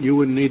 you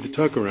wouldn't need the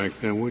Tucker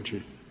Act then, would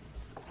you?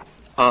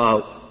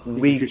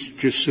 We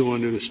just sue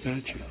under the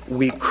statute.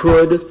 We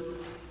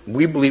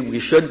believe we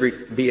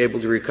should be able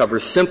to recover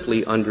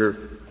simply under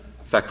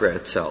FCRA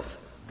itself.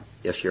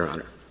 Yes, Your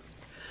Honor.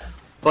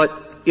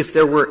 But if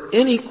there were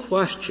any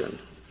question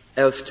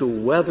as to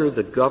whether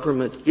the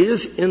government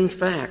is in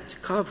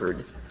fact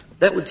covered,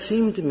 that would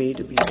seem to me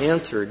to be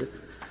answered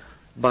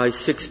by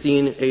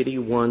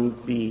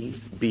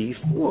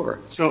 1681B4.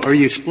 So are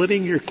you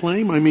splitting your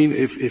claim? I mean,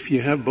 if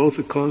you have both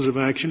a cause of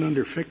action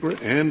under FCRA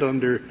and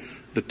under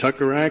the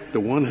Tucker Act, the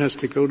one has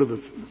to go to the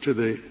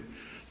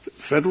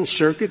Federal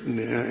Circuit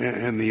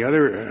and the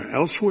other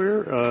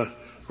elsewhere,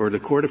 or the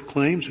Court of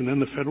Claims and then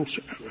the Federal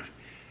Circuit.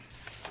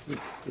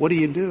 What do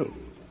you do?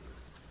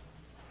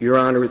 Your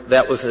Honor,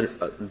 that was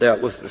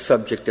the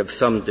subject of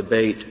some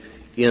debate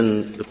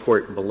in the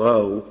court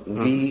below.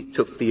 We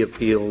took the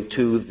appeal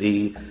to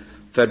the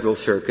Federal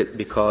Circuit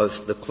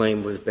because the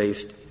claim was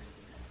based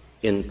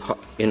in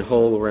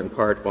whole or in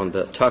part on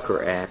the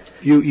Tucker Act.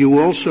 You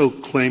also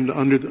claimed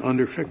under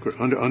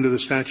FCRA, under the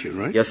statute,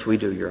 right? Yes, we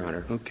do, Your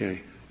Honor.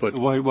 Okay. But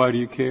why do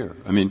you care?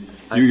 I mean,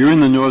 you're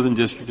in the Northern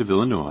District of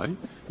Illinois.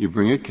 You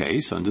bring a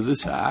case under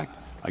this Act.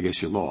 I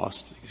guess you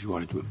lost because you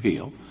wanted to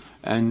appeal.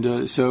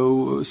 And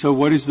so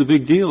what is the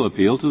big deal?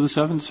 Appeal to the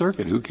Seventh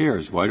Circuit. Who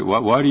cares? Why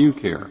do you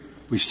care?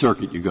 Which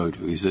circuit you go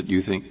to? Is it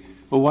you think,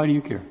 well, why do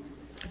you care?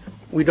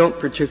 We don't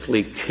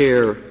particularly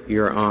care,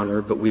 Your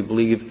Honor, but we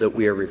believe that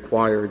we are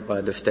required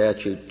by the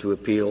statute to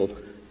appeal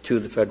to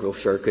the Federal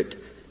Circuit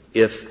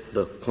if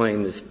the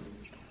claim is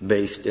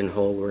based in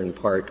whole or in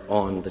part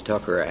on the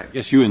Tucker Act.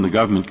 Yes, you and the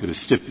government could have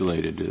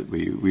stipulated that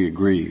we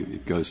agree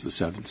it goes to the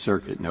Seventh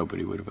Circuit.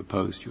 Nobody would have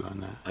opposed you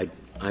on that.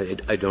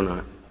 I do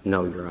not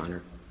know, Your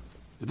Honor.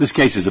 But this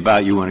case is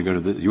about you want to go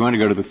to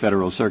the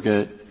Federal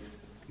Circuit.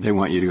 They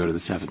want you to go to the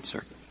Seventh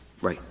Circuit.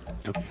 Right.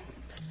 Okay.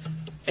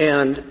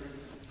 And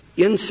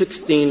in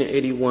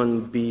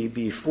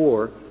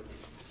 1681b-4,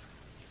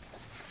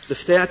 the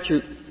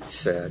statute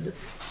said.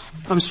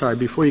 I'm sorry,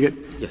 before you get.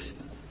 Yes.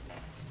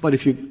 But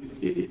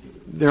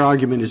their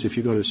argument is if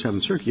you go to the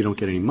Seventh Circuit, you don't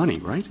get any money,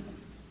 right?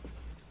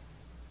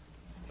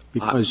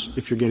 Because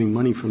if you're getting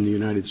money from the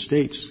United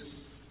States,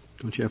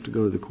 don't you have to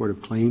go to the Court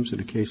of Claims in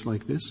a case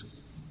like this?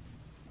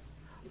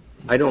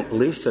 I don't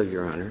believe so,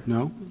 Your Honor.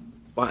 No?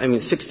 Well,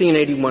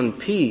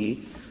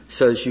 1681p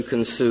says you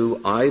can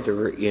sue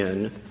either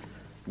in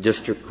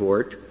district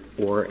court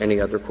or any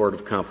other court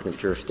of competent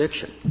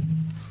jurisdiction.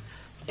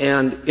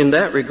 And in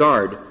that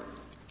regard,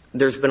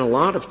 there's been a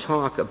lot of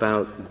talk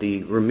about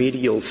the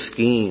remedial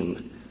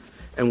scheme.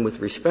 And with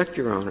respect,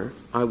 Your Honor,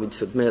 I would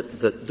submit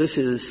that this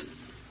is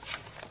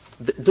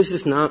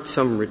not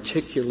some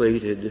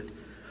reticulated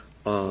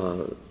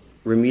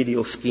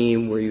remedial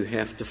scheme where you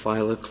have to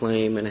file a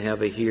claim and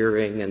have a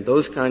hearing and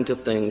those kinds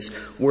of things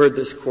where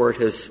this Court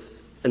has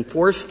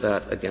enforced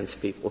that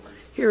against people.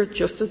 Here it's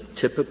just a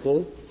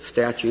typical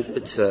statute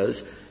that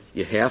says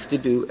you have to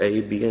do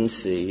A, B, and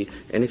C,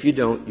 and if you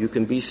don't, you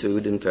can be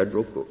sued in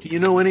federal court. Do you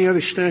know any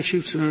other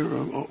statutes?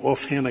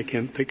 Offhand, I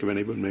can't think of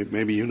any, but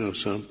maybe you know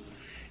some,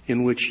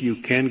 in which you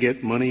can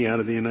get money out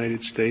of the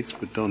United States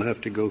but don't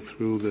have to go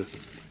through the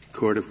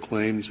Court of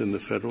Claims and the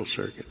Federal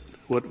Circuit?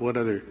 What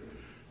other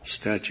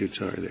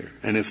statutes are there?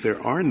 And if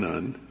there are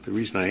none, the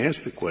reason I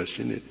ask the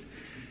question,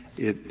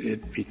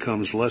 it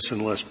becomes less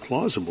and less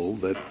plausible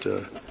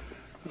that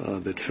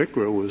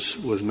FCRA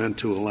was meant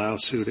to allow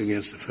suit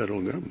against the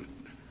federal government.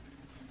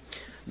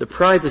 The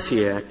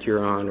Privacy Act,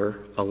 Your Honor,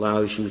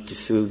 allows you to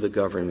sue the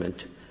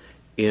government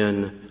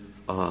in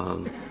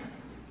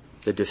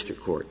the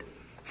district court.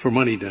 For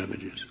money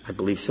damages? I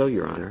believe so,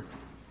 Your Honor.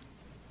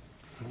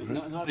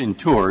 Not in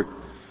tort.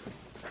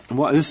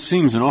 Well, this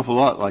seems an awful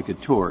lot like a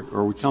tort,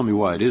 or tell me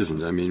why it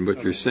isn't.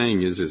 What you're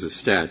saying is there's a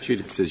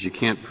statute. It says you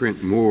can't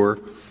print more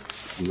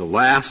than the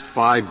last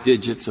 5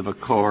 digits of a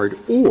card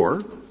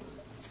or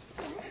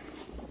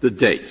the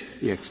date,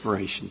 the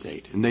expiration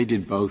date. And they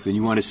did both, and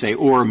you want to say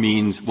or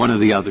means one or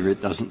the other.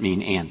 It doesn't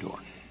mean and or.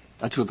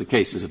 That's what the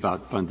case is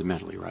about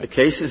fundamentally, right? The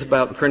case is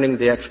about printing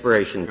the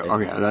expiration date.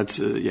 Okay, that's,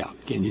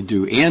 Can you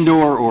do and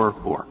or?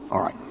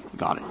 All right,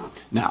 got it.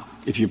 Now,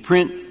 if you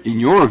print, in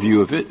your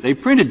view of it, they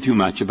printed too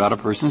much about a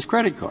person's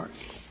credit card.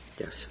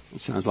 Yes.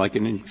 It sounds like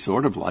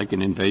sort of like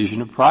an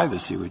invasion of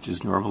privacy, which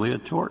is normally a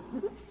tort.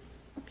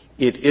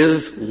 It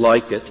is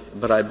like it,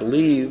 but I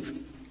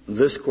believe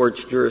this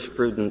Court's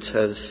jurisprudence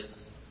has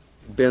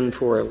been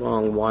for a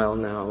long while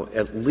now,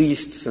 at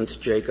least since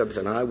Jacobs,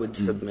 and I would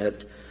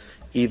submit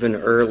even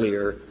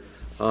earlier,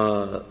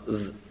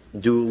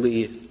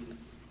 duly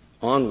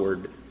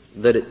onward,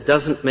 that it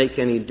doesn't make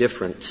any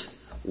difference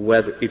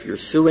whether, if you're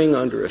suing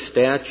under a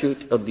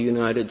statute of the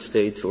United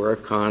States or a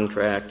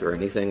contract or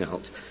anything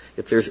else,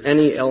 if there's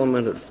any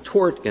element of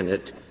tort in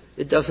it,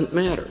 it doesn't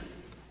matter.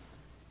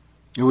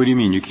 What do you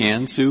mean? You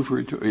can sue for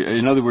it?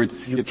 In other words,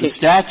 if the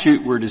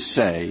statute were to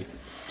say,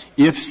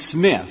 if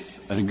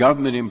Smith, a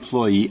government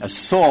employee,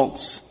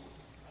 assaults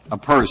a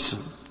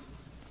person,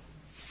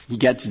 he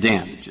gets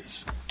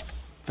damages.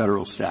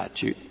 Federal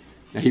statute.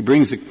 Now, he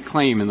brings a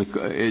claim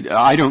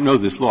I don't know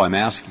this law. I'm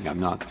asking. I'm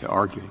not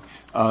arguing.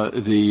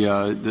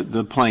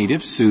 The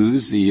plaintiff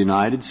sues the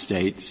United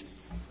States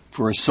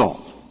for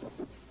assault.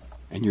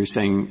 And you're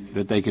saying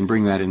that they can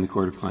bring that in the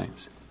Court of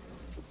Claims.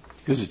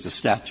 Because it's a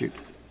statute.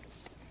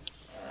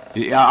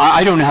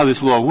 I don't know how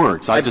this law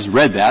works. I just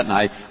read that,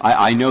 and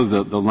I know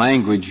the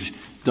language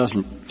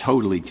doesn't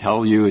totally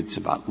tell you it's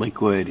about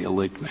liquid,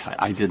 illiquid.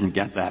 I didn't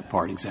get that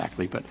part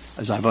exactly, but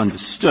as I've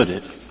understood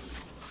it,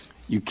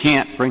 you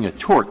can't bring a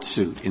tort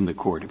suit in the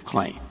Court of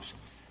Claims.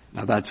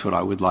 Now that's what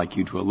I would like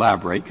you to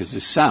elaborate, because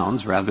this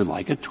sounds rather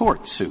like a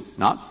tort suit,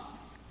 not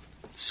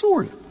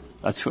sort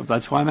of.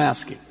 That's why I'm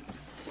asking.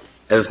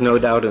 As no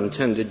doubt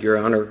intended, Your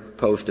Honor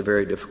posed a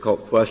very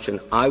difficult question.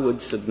 I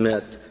would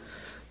submit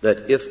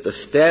that if the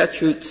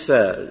statute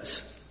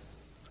says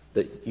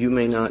that you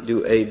may not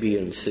do A, B,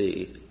 and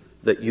C,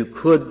 that you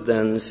could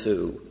then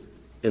sue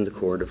in the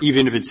Court of Claims.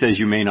 Even if it says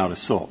you may not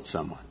assault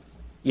someone?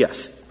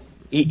 Yes.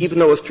 Even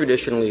though it's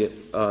traditionally,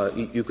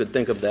 you could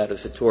think of that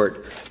as a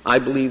tort. I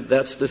believe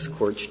that's this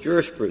Court's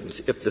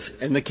jurisprudence.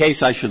 And the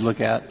case I should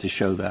look at to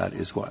show that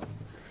is what?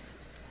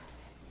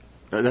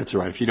 That's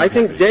all right. If you don't I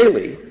think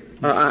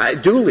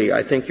Dooley,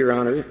 I think, Your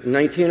Honor,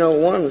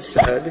 1901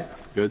 said.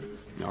 Good.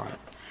 All right.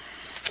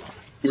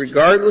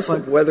 Regardless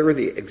of whether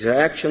the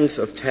exactions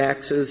of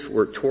taxes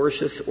were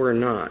tortious or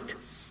not,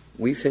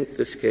 We think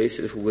this case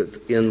is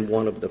within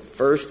one of the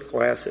first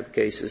class of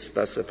cases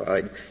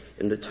specified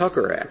in the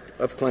Tucker Act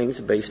of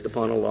claims based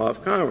upon a law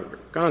of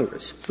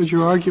Congress. But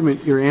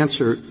your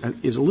answer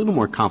is a little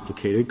more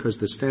complicated because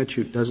the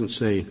statute doesn't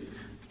say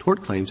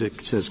tort claims.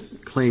 It says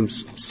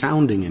claims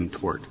sounding in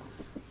tort,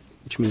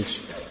 which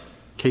means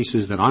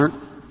cases that aren't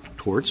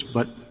torts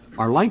but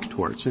are like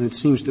torts. And it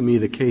seems to me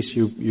the case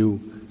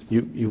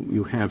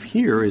you have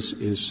here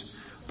is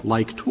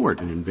like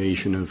tort, an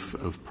invasion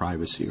of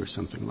privacy or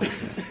something like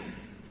that.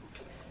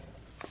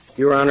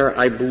 Your Honor,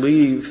 I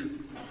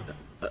believe,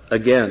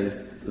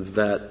 again,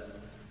 that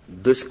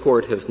this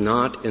Court has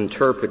not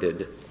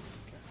interpreted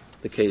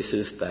the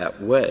cases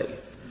that way.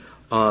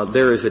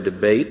 There is a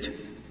debate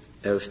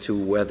as to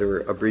whether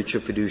a breach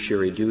of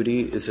fiduciary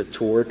duty is a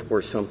tort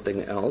or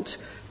something else,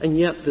 and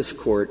yet this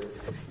Court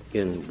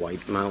in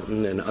White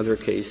Mountain and other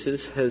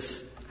cases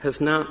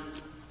has not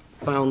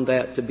found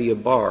that to be a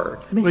bar.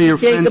 Well, your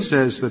friend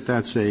says that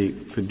that's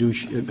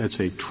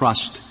a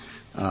trust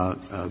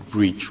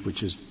breach,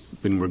 which has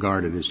been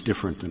regarded as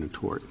different than a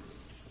tort.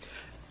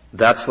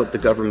 That's what the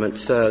government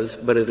says,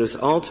 but it is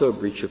also a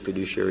breach of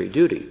fiduciary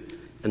duty,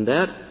 and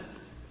that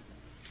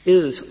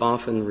is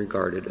often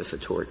regarded as a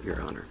tort,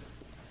 Your Honor.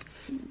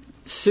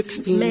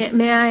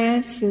 May I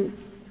ask you,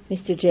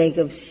 Mr.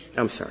 Jacobs?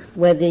 I'm sorry.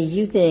 Whether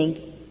you think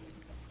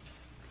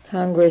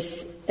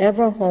Congress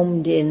ever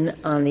homed in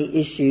on the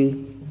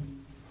issue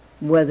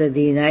whether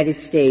the United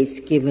States,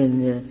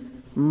 given the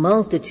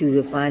multitude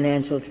of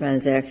financial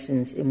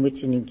transactions in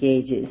which it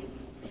engages,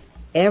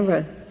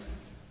 ever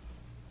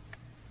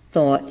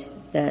thought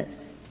that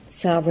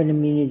sovereign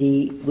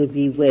immunity would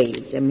be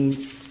waived. I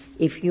mean,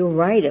 if you're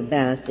right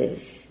about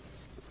this,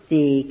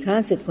 the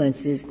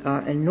consequences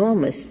are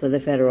enormous for the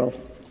federal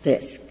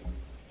fisc.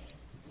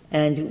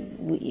 And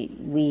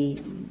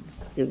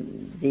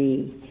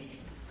the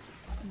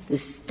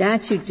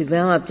statute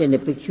developed in a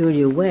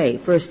peculiar way.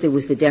 First, there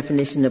was the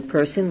definition of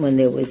person when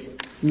there was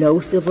no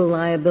civil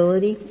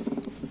liability,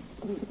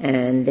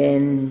 and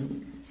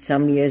then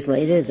some years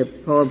later, the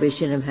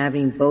prohibition of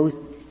having both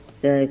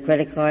the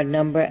credit card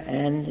number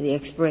and the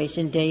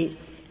expiration date.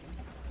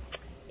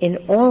 In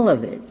all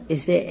of it,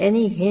 is there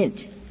any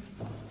hint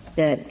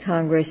that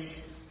Congress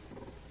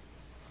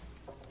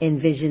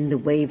envisioned the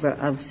waiver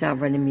of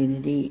sovereign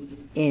immunity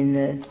in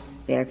the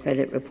Fair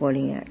Credit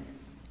Reporting Act?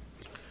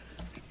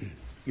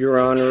 Your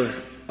Honor,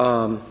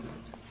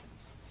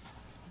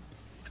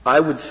 I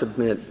would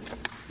submit,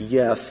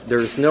 yes,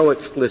 there's no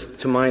explicit,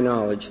 to my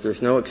knowledge,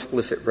 there's no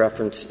explicit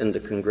reference in the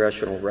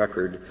congressional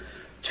record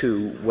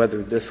to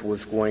whether this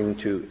was going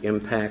to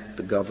impact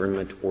the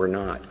government or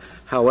not.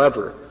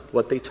 However,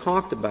 what they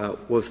talked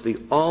about was the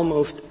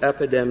almost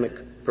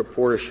epidemic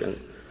proportion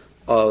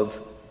of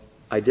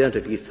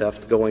identity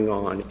theft going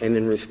on, and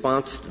in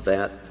response to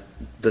that,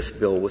 this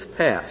bill was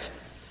passed.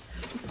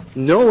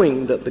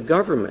 Knowing that the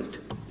government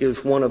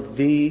is one of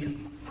the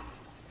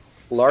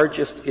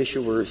largest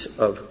issuers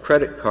of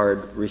credit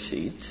card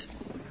receipts,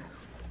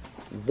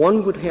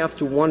 one would have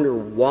to wonder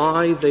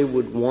why they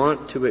would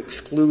want to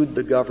exclude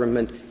the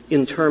government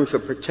in terms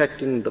of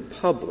protecting the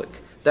public.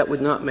 That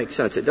would not make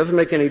sense. It doesn't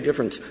make any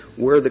difference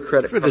where the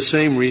credit card. For the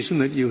same reason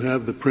that you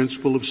have the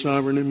principle of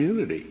sovereign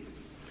immunity.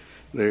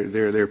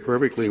 They're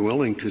perfectly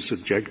willing to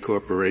subject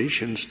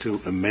corporations to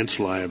immense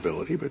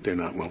liability, but they're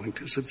not willing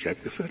to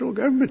subject the federal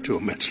government to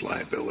immense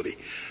liability.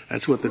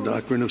 That's what the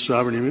doctrine of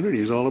sovereign immunity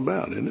is all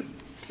about, isn't it?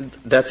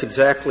 That's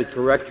exactly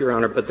correct, Your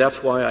Honor, but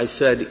that's why I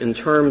said in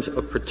terms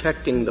of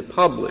protecting the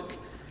public,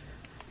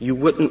 you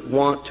wouldn't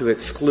want to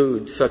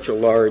exclude such a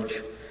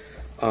large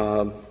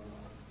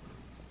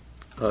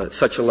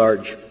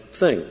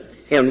thing.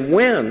 And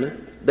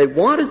when they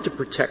wanted to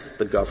protect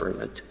the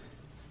government,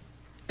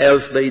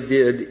 as they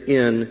did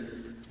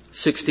in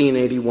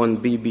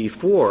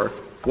 1681BB4,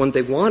 when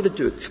they wanted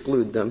to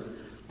exclude them,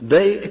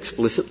 they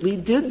explicitly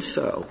did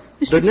so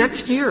the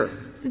next year.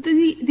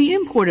 The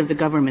import of the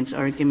government's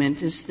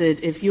argument is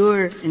that if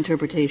your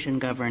interpretation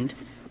governed,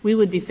 we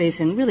would be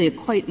facing really a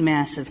quite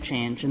massive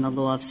change in the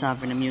law of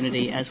sovereign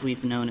immunity as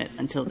we've known it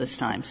until this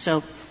time.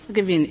 So I'll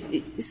give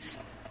you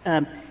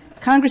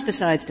Congress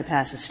decides to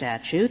pass a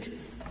statute,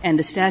 and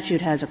the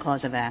statute has a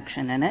cause of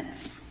action in it,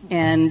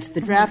 and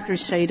the drafters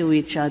say to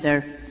each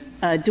other,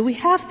 do we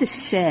have to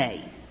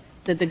say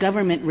that the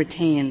government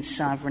retains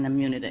sovereign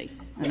immunity?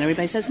 And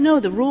everybody says,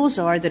 no, the rules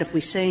are that if we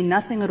say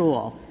nothing at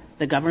all,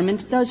 the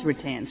government does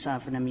retain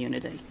sovereign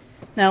immunity.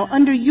 Now,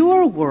 under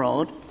your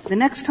world, the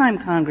next time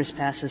Congress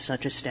passes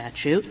such a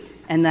statute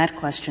and that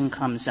question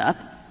comes up,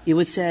 you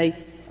would say,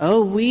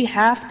 oh, we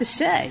have to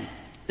say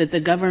that the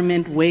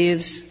government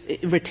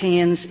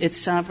retains its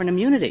sovereign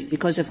immunity,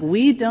 because if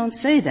we don't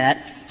say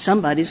that,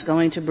 somebody's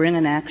going to bring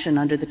an action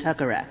under the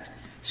Tucker Act.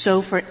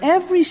 So for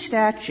every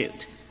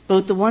statute,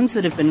 both the ones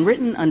that have been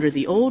written under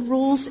the old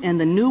rules and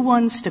the new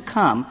ones to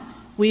come,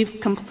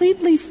 we've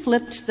completely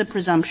flipped the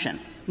presumption.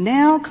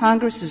 Now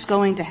Congress is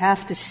going to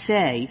have to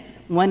say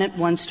when it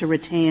wants to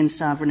retain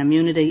sovereign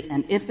immunity,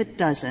 and if it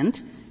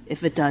doesn't,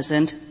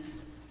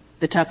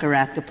 the Tucker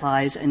Act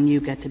applies and you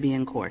get to be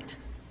in court.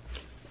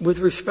 With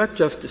respect,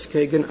 Justice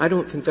Kagan, I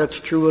don't think that's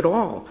true at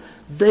all.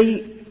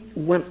 They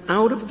went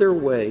out of their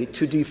way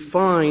to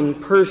define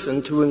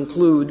person to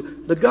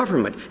include the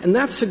government. And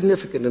that's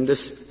significant in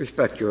this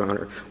respect, Your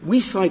Honor. We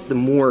cite the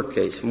Moore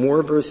case,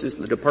 Moore versus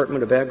the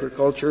Department of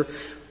Agriculture,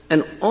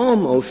 an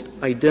almost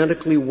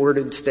identically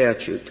worded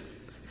statute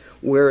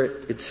where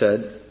it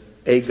said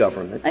a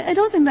government. I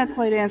don't think that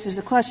quite answers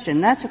the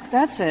question. That's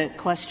a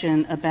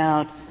question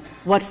about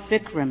what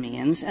FCRA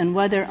means and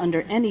whether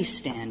under any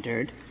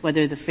standard,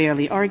 whether the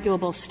fairly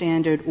arguable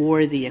standard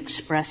or the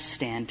express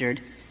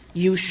standard,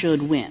 you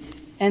should win.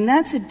 And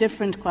that's a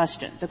different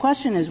question. The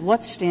question is,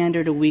 what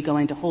standard are we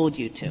going to hold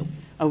you to?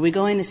 Are we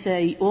going to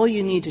say all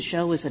you need to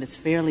show is that it's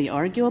fairly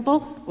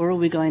arguable, or are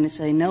we going to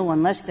say no,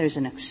 unless there's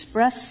an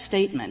express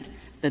statement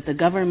that the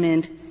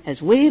government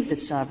has waived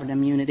its sovereign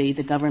immunity,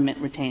 the government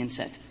retains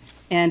it?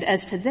 And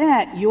as to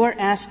that, you're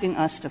asking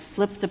us to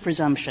flip the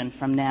presumption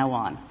from now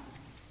on.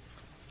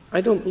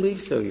 I don't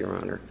believe so, Your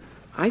Honor.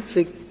 I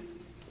think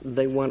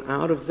they went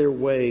out of their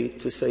way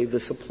to say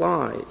this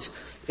applies.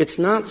 It's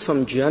not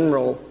some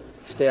general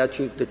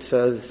statute that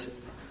says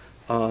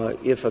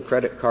if a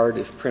credit card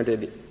is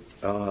printed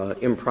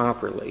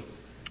improperly.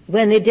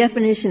 When the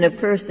definition of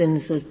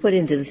persons was put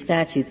into the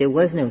statute, there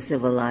was no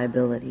civil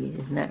liability,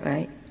 isn't that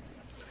right?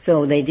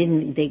 So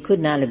they could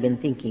not have been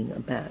thinking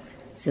about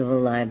civil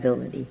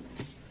liability.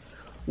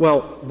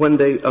 Well, when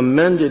they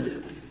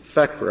amended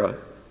FCRA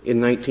in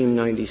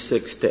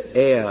 1996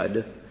 to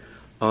add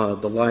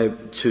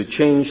to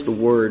change the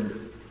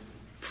word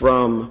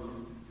from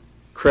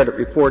credit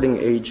reporting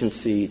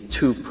agency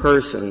to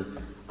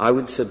person, I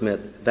would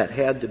submit that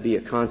had to be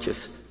a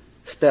conscious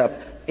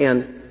step.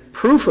 And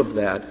proof of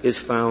that is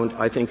found,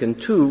 I think, in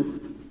two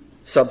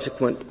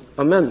subsequent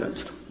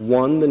amendments.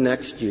 One the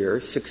next year,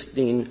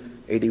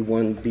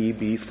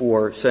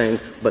 1681BB4,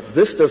 saying, but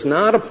this does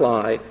not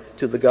apply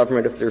to the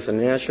government if there's a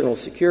national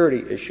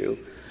security issue.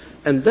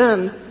 And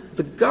then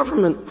the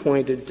government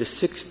pointed to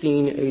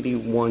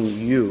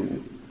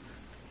 1681U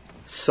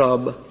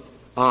sub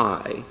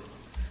I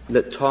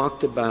that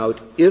talked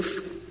about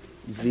if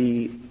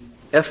the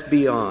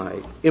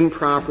FBI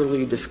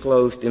improperly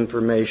disclosed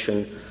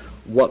information,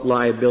 what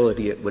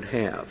liability it would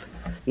have.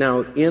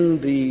 Now, in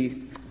the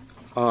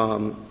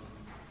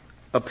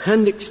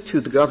appendix to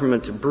the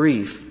government's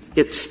brief,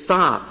 it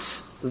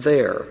stops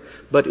there.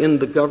 But in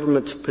the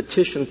government's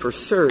petition for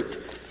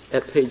cert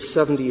at page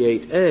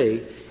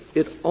 78A,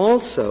 it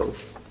also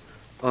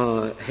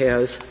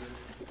has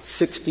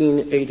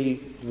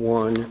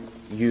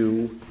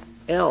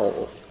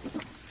 1681UL,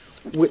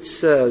 which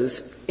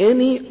says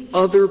any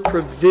other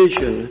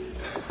provision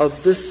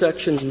of this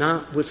section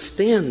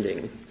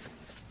notwithstanding,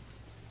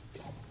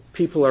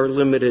 people are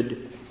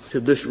limited to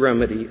this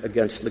remedy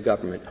against the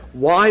government.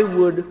 Why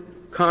would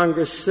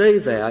Congress say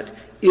that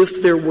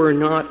if there were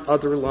not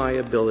other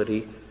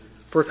liability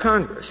for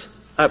Congress,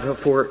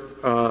 for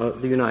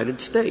the United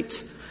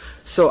States?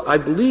 So I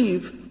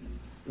believe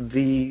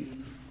the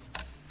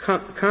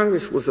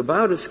Congress was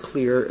about as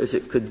clear as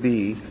it could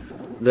be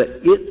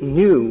that it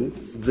knew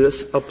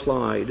this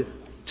applied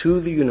to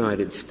the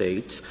United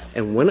States,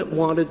 and when it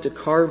wanted to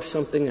carve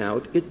something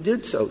out, it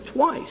did so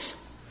twice.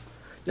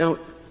 Now,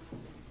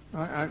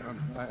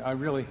 I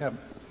really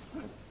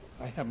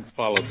haven't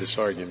followed this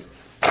argument.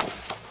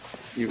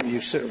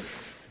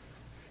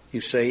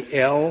 You say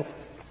L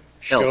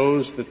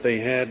shows that they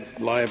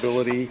had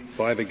liability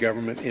by the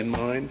government in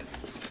mind?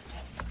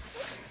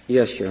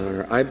 Yes, Your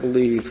Honor. I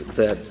believe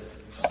that.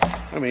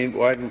 I mean,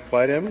 why didn't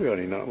apply to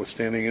everybody,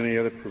 notwithstanding any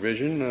other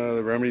provision?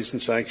 The remedies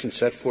and sanctions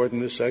set forth in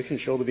this section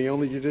show to be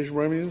only judicial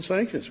remedies and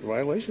sanctions for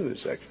violation of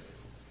this section.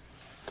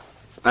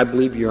 I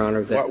believe, Your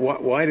Honor, that.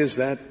 Why does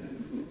that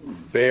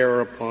bear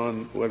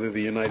upon whether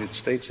the United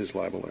States is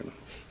liable or not?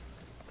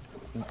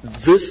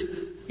 This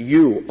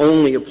U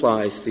only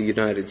applies to the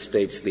United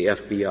States, the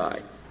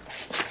FBI.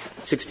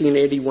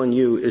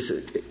 1681U is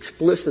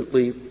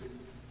explicitly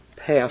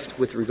passed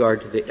with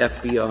regard to the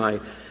FBI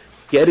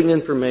getting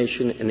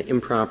information and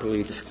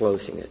improperly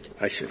disclosing it.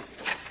 I see.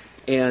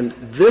 And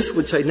this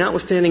would say,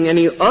 notwithstanding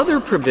any other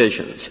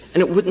provisions,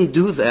 and it wouldn't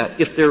do that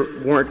if there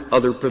weren't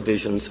other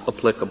provisions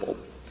applicable.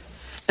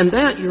 And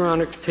that, Your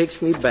Honor,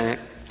 takes me back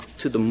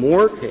to the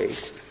Moore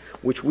case,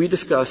 which we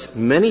discussed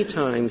many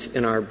times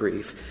in our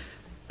brief,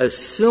 a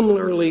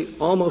similarly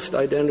almost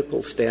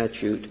identical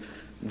statute,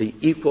 the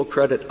Equal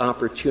Credit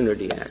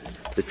Opportunity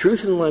Act. The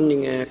Truth in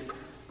Lending Act,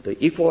 the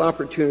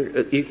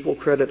Equal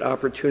Credit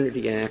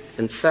Opportunity Act,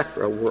 and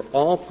FCRA were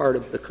all part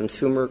of the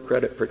Consumer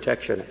Credit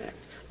Protection Act,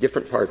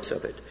 different parts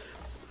of it.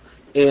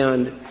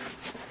 And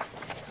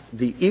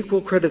the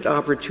Equal Credit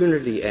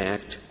Opportunity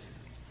Act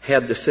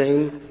had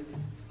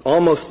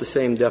almost the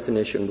same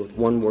definition with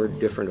one word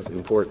different of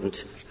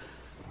importance.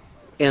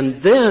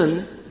 And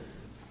then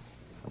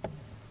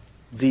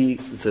the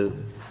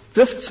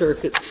Fifth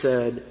Circuit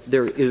said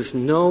there is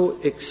no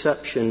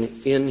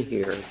exception in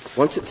here.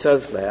 Once it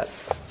says that,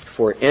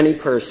 for any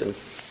person,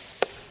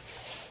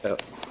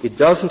 it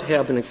doesn't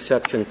have an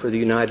exception for the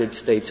United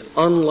States,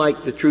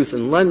 unlike the Truth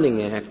in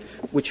Lending Act,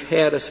 which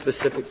had a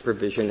specific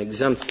provision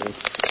exempting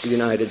the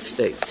United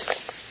States.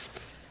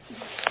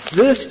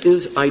 This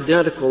is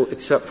identical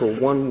except for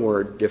one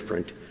word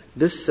different.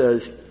 This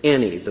says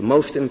any, the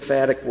most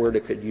emphatic word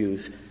it could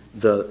use.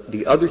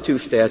 The other two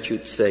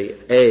statutes say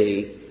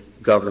a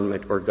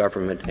government or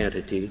government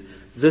entity.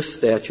 This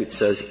statute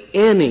says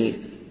any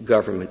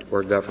government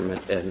or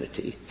government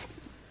entity.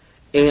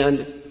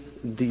 And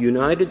the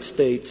United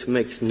States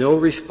makes no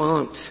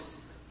response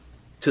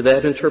to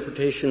that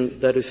interpretation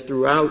that is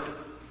throughout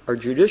our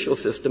judicial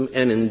system,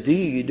 and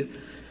indeed,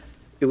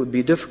 it would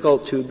be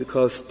difficult to,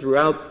 because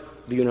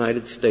throughout the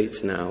United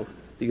States now,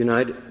 the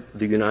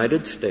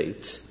United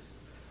States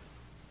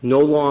no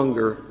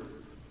longer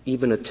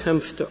even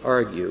attempts to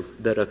argue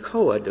that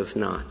ACOA does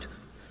not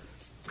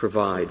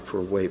provide for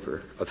a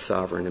waiver of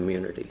sovereign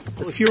immunity.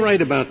 Well, if you're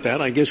right about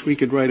that, I guess we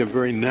could write a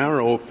very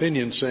narrow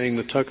opinion saying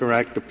the Tucker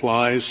Act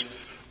applies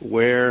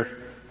where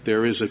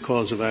there is a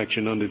cause of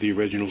action under the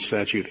original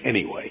statute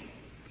anyway,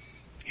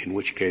 in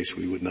which case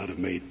we would not have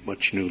made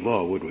much new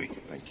law, would we?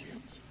 Thank you.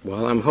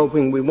 Well, I'm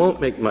hoping we won't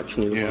make much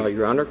new law,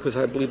 Your Honor, because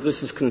I believe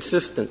this is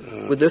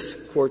consistent with this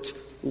Court's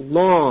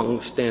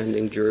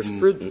long-standing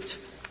jurisprudence.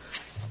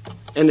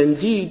 And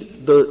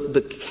indeed,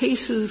 the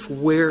cases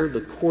where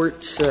the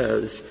Court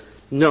says,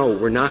 no,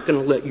 we're not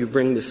going to let you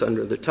bring this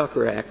under the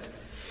Tucker Act,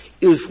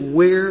 is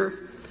where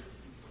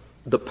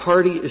the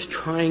party is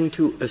trying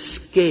to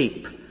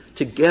escape,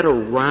 to get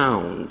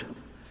around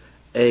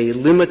a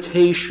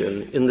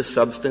limitation in the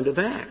substantive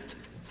act,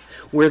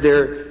 where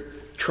they're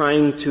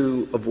trying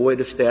to avoid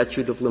a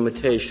statute of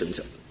limitations,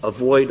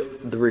 avoid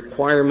the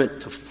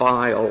requirement to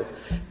file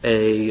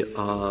a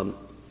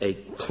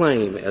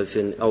claim, as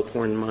in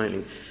Elkhorn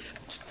Mining,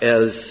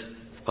 as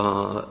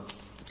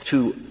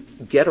to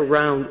get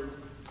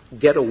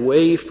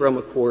away from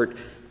a court,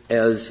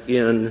 as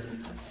in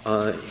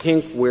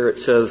Hink, where it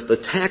says the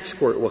tax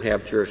court will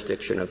have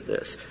jurisdiction of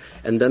this,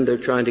 and then they're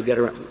trying to get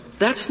around.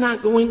 That's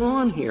not going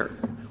on here.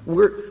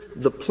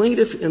 The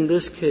plaintiff in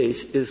this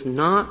case is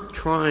not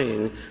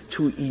trying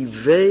to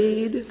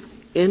evade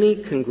any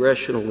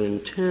congressional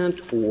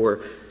intent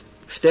or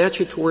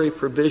statutory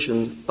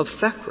provision of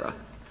FECRA.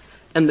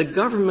 And the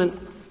government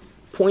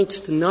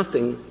points to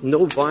nothing,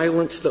 no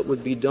violence that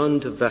would be done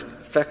to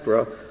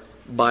FECRA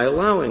by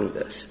allowing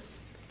this.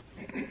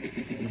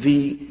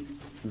 The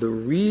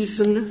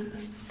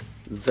reason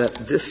that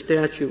this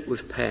statute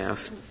was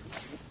passed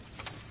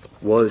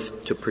was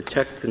to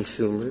protect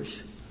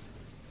consumers.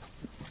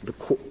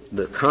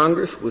 The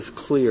Congress was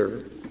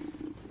clear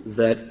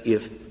that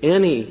if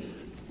any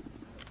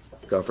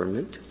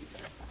government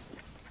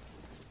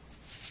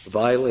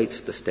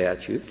violates the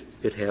statute,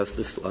 it has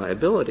this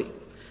liability.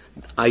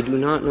 I do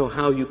not know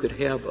how you could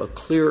have a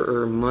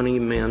clearer money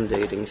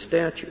mandating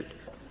statute.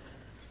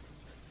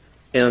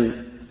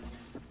 And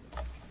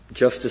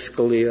Justice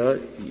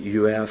Scalia,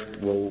 you asked,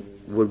 well,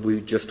 would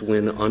we just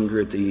win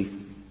under the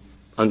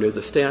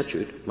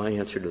statute? My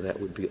answer to that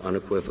would be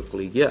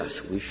unequivocally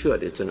yes, we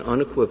should. It's an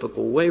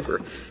unequivocal waiver.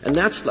 And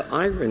that's the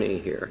irony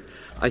here.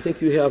 I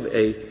think you have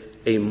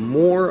a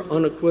more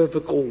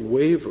unequivocal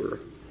waiver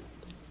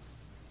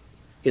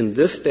in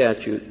this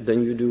statute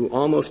than you do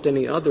almost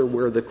any other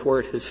where the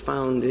court has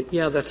found it,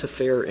 that's a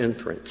fair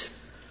inference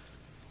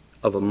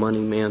of a money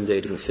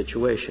mandating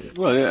situation.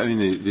 Well, I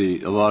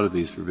mean, a lot of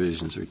these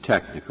provisions are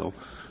technical,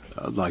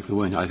 like the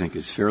one I think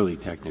is fairly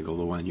technical,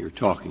 the one you're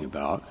talking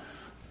about.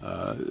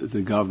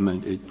 The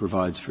government, it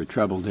provides for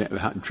treble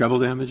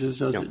damages,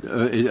 does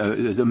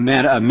it?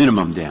 A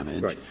minimum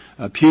damage,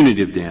 right.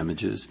 Punitive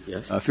damages,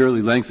 yes. A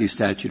fairly lengthy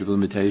statute of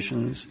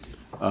limitations,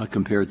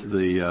 compared to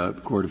the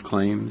Court of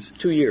Claims.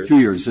 2 years. 2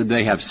 years. Did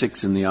they have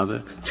 6 in the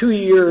other? 2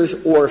 years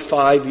or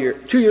 5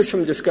 years. 2 years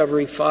from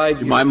discovery,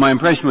 5 years. My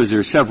impression was there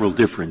are several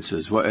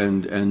differences,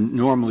 and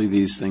normally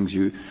these things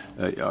you,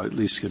 at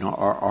least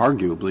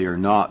arguably, are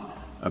not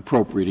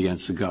appropriate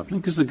against the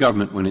government, because the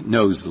government, when it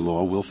knows the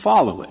law, will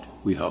follow it,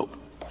 we hope.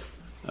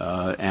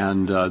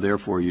 And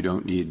therefore you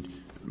don't need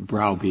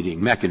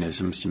browbeating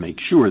mechanisms to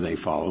make sure they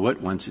follow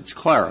it once it's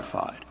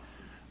clarified.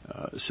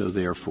 So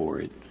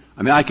therefore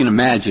I can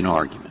imagine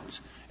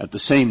arguments. At the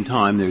same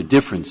time, there are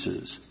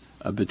differences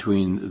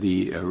between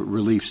the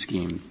relief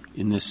scheme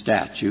in this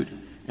statute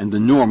and the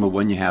normal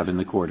one you have in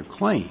the Court of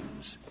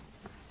Claims.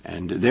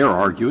 And they're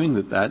arguing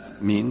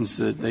that means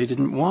that they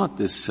didn't want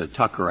this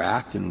Tucker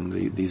Act and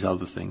these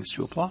other things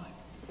to apply.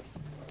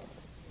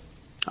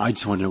 I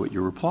just want to know what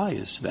your reply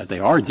is to that. They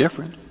are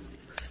different.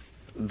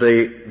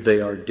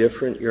 They are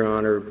different, Your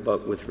Honor,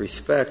 but with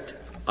respect,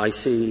 I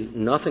see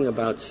nothing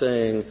about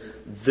saying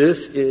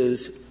this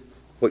is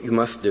what you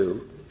must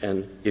do,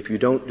 and if you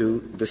don't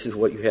do, this is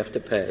what you have to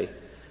pay.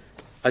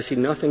 I see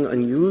nothing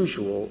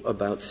unusual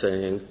about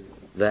saying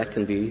that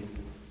can be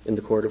in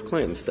the Court of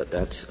Claims,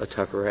 that's a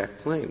Tucker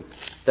Act claim.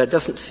 That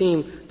doesn't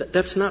seem,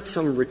 that's not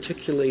some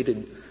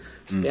reticulated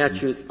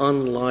statute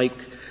unlike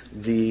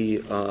the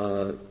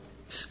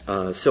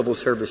Civil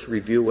Service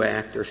Review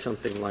Act or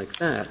something like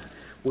that,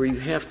 where you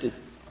have to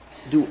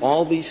do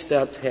all these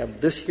steps,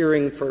 have this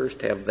hearing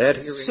first, have that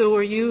hearing. So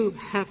are you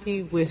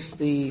happy with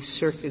the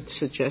circuit's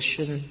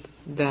suggestion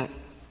that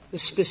the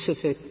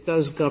specific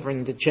does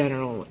govern the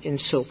general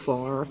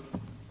insofar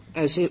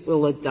as it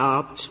will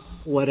adopt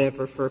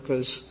whatever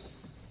FERCA's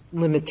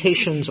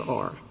limitations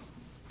are.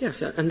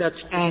 Yes,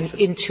 and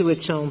into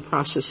its own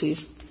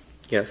processes.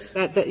 Yes.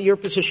 That your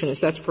position is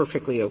that's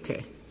perfectly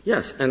okay.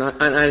 Yes, and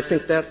I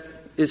think that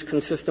is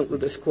consistent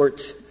with this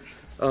Court's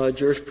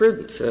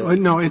jurisprudence.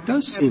 No, it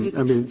does seem,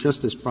 I mean,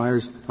 Justice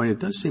Breyer's point, it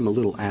does seem a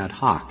little ad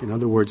hoc. In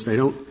other words, they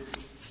don't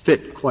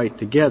fit quite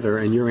together,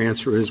 and your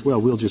answer is, well,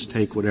 we'll just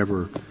take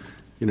whatever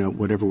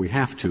we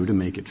have to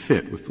make it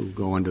fit. If we'll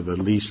go under the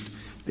least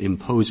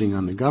imposing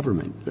on the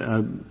government.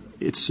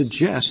 It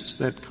suggests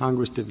that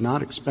Congress did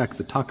not expect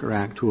the Tucker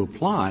Act to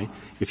apply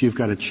if you've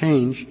got to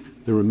change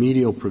the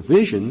remedial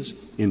provisions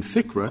in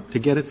FCRA to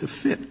get it to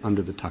fit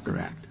under the Tucker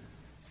Act.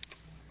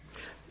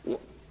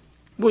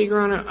 Well, Your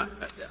Honor,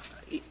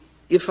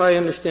 if I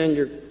understand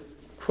your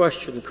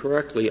question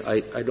correctly,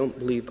 I don't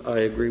believe I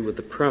agree with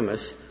the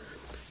premise.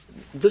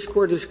 This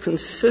Court has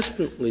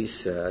consistently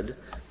said,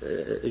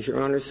 as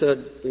Your Honor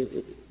said,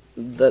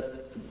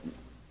 that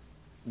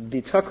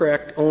the Tucker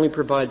Act only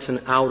provides an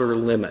outer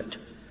limit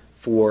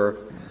for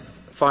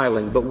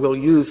filing, but will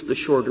use the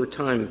shorter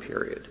time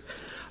period.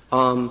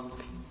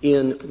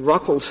 In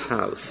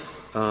Ruckelshaus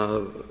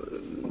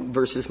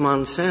versus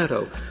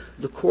Monsanto,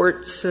 the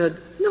Court said,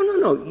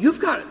 no, you've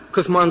got it,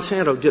 because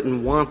Monsanto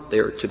didn't want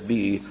there to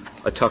be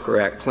a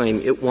Tucker Act claim.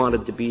 It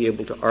wanted to be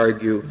able to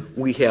argue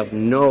we have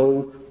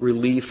no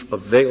relief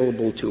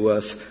available to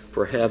us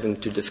for having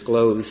to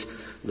disclose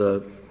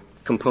the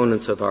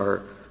components of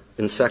our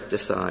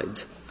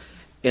insecticides.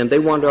 And they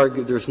wanted to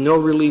argue there's no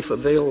relief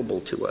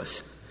available to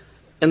us.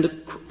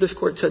 And this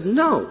Court said,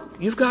 no,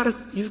 you've got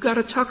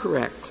a Tucker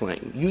Act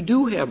claim. You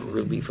do have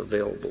relief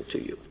available to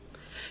you.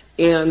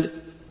 And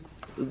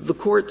the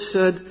Court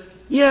said,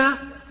 yeah,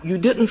 you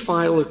didn't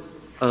file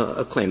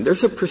a claim.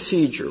 There's a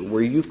procedure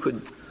where you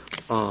could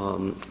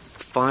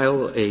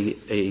file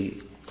a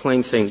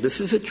claim saying this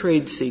is a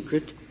trade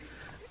secret,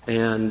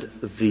 and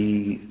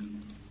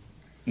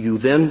you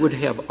then would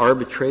have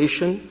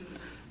arbitration.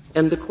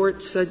 And the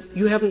Court said,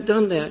 you haven't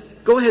done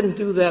that. Go ahead and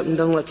do that, and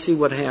then let's see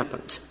what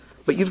happens.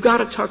 But you've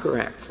got a Tucker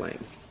Act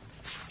claim.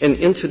 And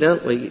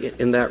incidentally,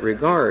 in that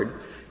regard,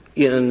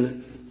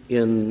 in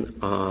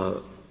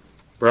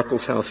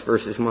Ruckelshaus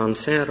versus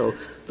Monsanto,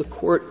 the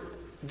Court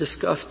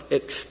discussed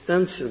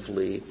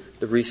extensively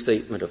the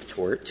restatement of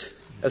torts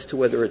as to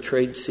whether a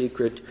trade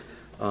secret,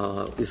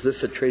 is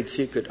this a trade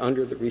secret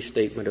under the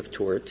restatement of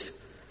torts,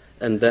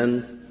 and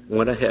then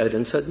went ahead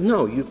and said,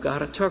 no, you've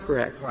got a Tucker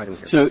Act claim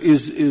here. So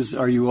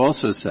are you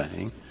also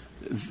saying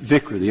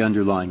VCRA, the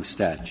underlying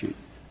statute,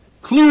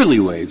 clearly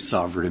waives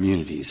sovereign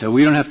immunity, so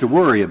we don't have to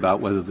worry about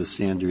whether the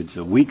standard's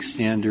a weak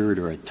standard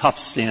or a tough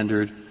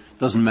standard?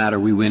 Doesn't matter,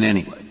 we win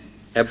anyway.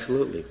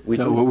 Absolutely.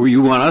 So what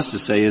you want us to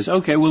say is,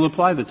 okay, we'll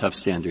apply the tough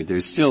standard.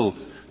 There's still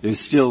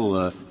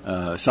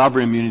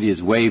sovereign immunity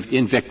is waived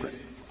in VCRA.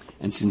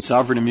 And since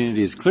sovereign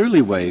immunity is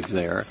clearly waived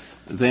there,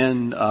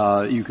 then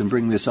you can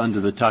bring this under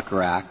the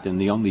Tucker Act,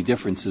 and the only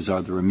differences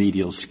are the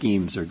remedial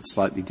schemes are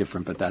slightly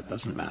different, but that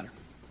doesn't matter.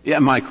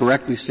 Am I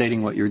correctly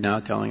stating what you're now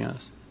telling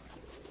us?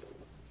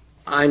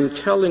 I'm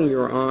telling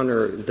Your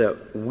Honor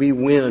that we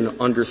win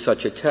under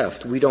such a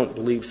test. We don't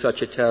believe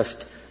such a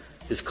test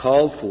is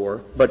called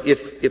for, but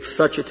if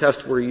such a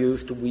test were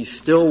used, we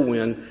still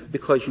win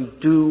because you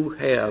do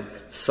have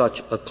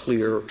such a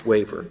clear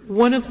waiver.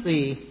 One of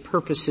the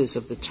purposes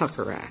of the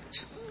Tucker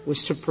Act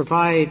was to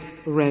provide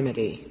a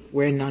remedy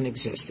where none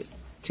existed,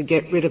 to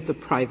get rid of the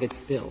private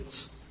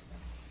bills.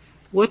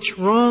 What's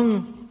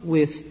wrong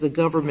with the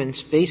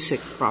government's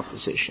basic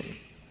proposition,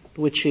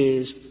 which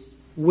is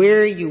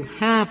where you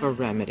have a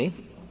remedy,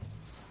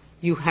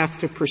 you have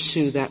to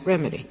pursue that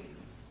remedy?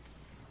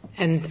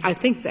 And I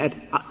think that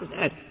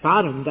at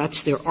bottom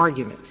that's their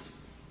argument.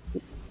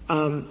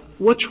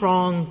 What's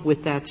wrong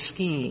with that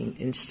scheme?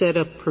 Instead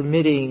of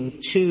permitting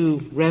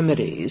two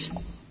remedies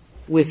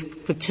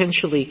with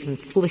potentially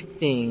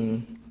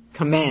conflicting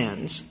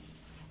commands,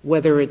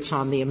 whether it's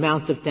on the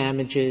amount of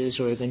damages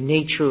or the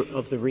nature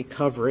of the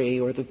recovery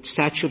or the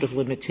statute of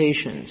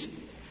limitations,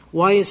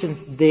 why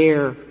isn't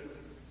their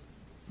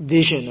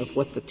vision of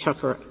what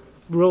the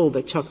role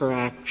the Tucker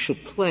Act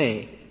should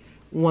play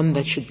one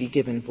that should be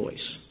given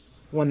voice,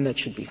 one that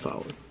should be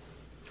followed?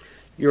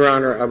 Your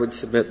Honor, I would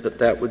submit that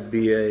that would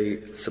be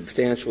a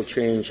substantial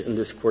change in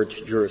this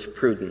Court's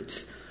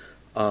jurisprudence.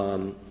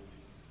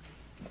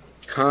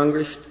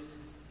 Congress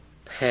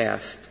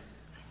passed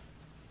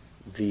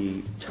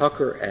the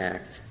Tucker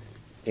Act,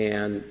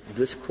 and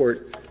this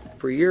Court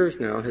for years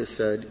now has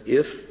said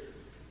if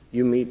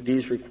you meet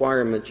these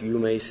requirements, you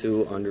may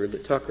sue under the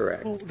Tucker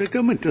Act. Well, the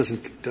government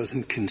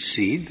doesn't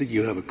concede that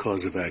you have a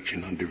cause of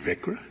action under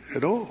VCRA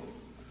at all.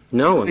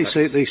 No. They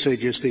say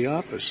just the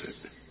opposite.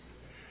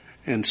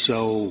 And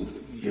so,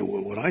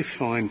 what I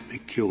find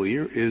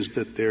peculiar is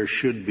that there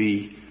should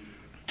be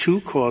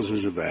two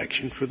causes of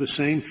action for the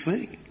same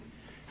thing.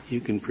 You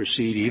can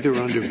proceed either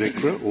under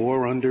VCRA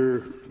or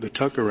under the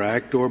Tucker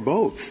Act or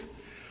both.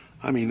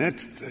 I mean,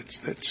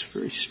 that's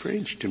very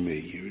strange to me.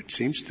 It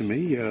seems to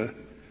me,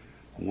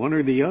 one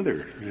or the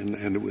other,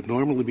 and it would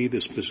normally be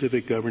the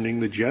specific governing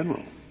the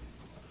general.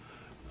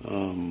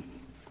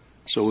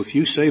 So if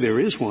you say there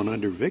is one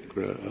under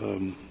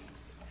VICRA,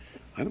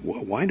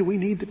 why do we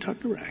need the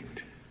Tucker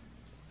Act?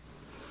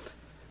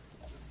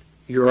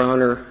 Your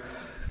Honor,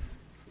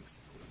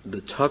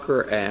 the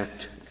Tucker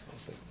Act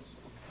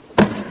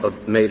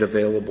made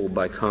available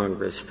by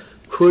Congress.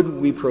 Could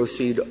we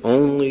proceed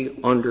only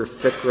under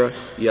FCRA?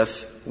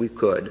 Yes, we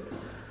could.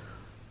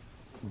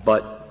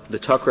 But the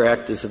Tucker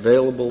Act is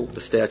available.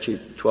 The statute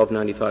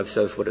 1295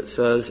 says what it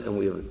says, and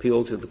we have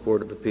appealed to the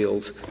Court of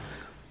Appeals.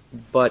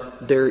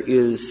 But there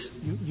is.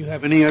 You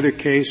have any other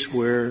case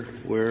where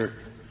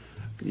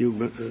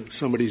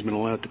somebody's been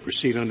allowed to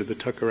proceed under the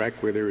Tucker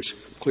Act where there is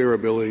clear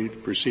ability to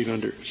proceed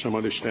under some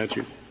other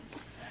statute?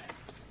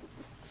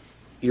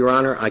 Your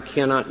Honor, I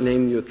cannot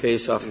name you a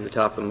case off the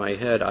top of my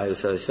head.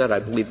 As I said, I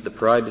believe the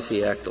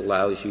Privacy Act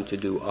allows you to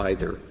do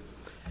either.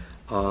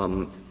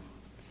 All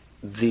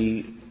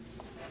the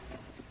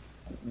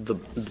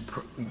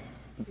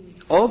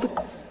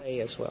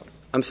as well.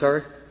 I'm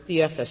sorry? The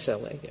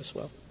FSLA as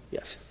well.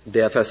 Yes. The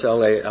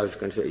FSLA, I was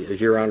going to say,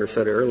 as Your Honor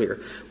said earlier.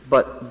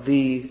 But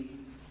the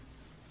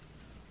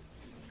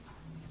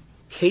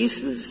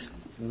cases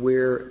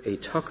where a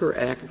Tucker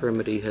Act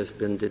remedy has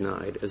been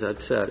denied, as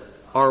I've said,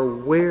 are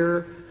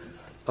where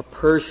a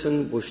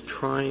person was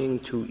trying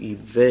to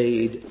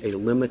evade a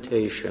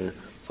limitation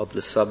of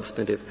the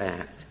substantive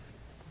act.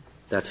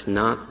 That's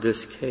not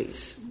this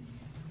case.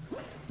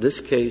 This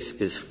case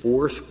is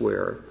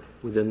foursquare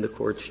within the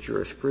Court's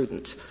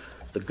jurisprudence.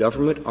 The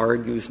government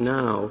argues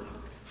now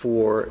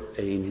for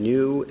a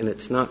new, and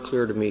it's not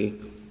clear to me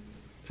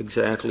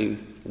exactly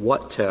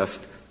what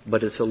test,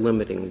 but it's a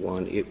limiting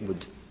one.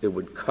 It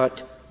would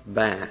cut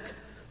back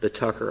the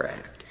Tucker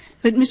Act.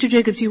 But, Mr.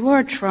 Jacobs, you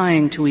are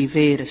trying to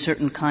evade a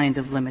certain kind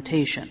of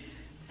limitation.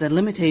 The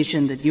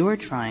limitation that you are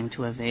trying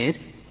to evade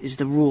is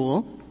the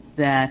rule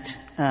that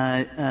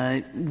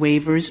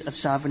waivers of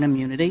sovereign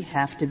immunity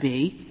have to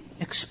be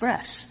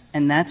express.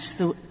 And that's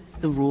the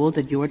rule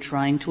that you are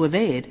trying to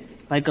evade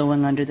by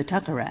going under the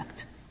Tucker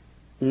Act.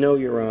 No,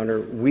 Your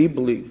Honor. We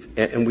believe,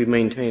 and we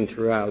maintain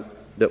throughout,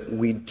 that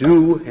we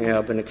do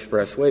have an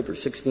express waiver,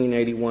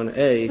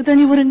 1681A. But then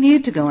you wouldn't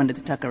need to go under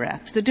the Tucker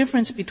Act. The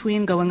difference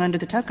between going under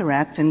the Tucker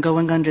Act and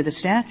going under the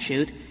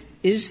statute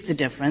is the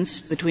difference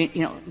between,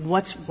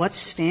 what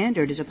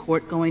standard is a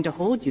court going to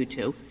hold you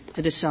to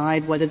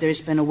decide whether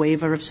there's been a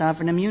waiver of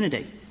sovereign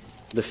immunity?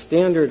 The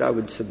standard I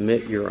would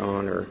submit, Your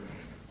Honor,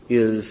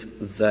 is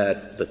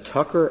that the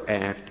Tucker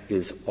Act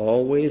is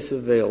always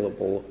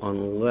available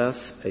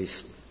unless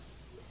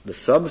the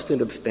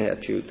substantive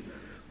statute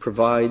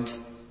provides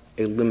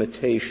a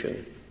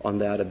limitation on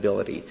that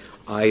ability,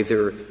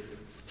 either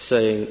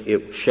saying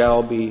it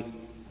shall be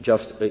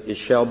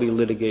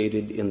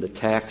litigated in the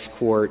tax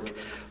court,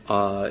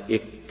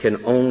 it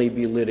can only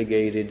be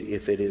litigated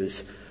if it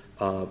is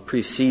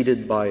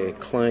preceded by a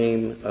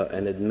claim,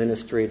 an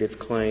administrative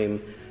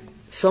claim,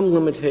 some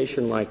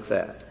limitation like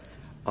that.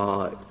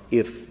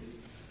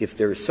 If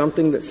there is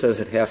something that says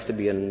it has to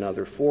be in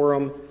another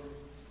forum,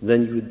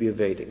 then you would be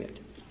evading it.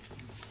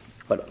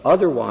 But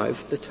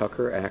otherwise, the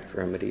Tucker Act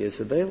remedy is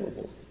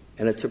available,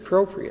 and it's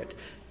appropriate.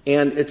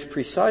 And it's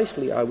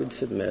precisely, I would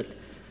submit,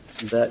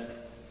 that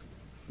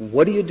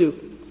what do you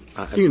do?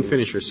 You can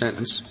finish your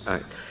sentence. All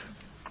right.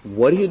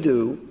 What do you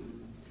do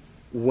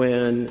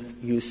when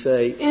you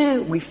say,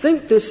 we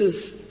think this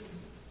is,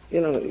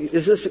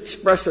 is this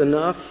express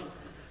enough?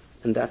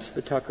 And that's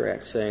the Tucker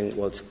Act saying,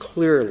 well, it's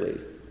clearly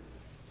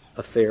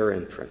a fair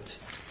inference.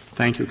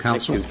 Thank you,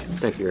 counsel.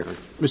 Thank you, Your Honor.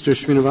 Mr.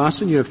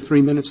 Srinivasan, you have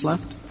 3 minutes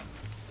left.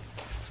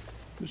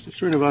 Mr.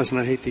 Srinivasan,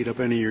 I hate to eat up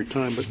any of your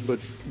time, but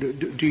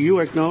do you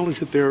acknowledge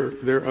that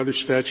there are other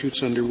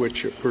statutes under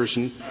which a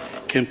person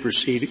can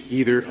proceed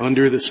either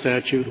under the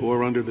statute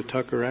or under the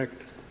Tucker Act?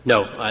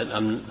 No,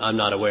 I'm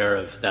not aware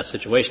of that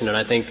situation, and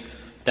I think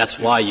that's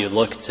why you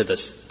look to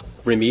this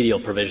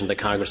remedial provision that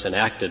Congress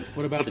enacted.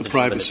 What about the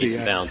Privacy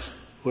Act?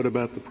 What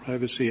about the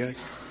Privacy Act?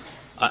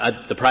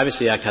 The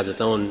Privacy Act has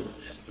its own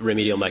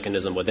remedial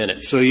mechanism within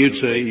it. So you'd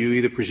say you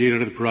either proceed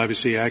under the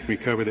Privacy Act,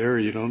 recover there, or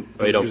you don't?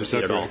 Or you don't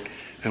proceed at all.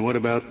 And what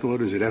about,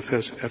 what is it,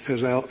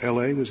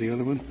 FSLA was the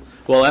other one?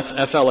 Well,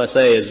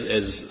 FLSA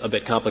is a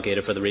bit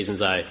complicated for the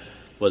reasons I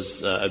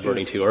was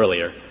adverting to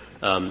earlier.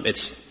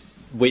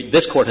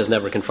 This Court has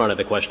never confronted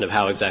the question of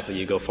how exactly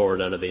you go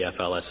forward under the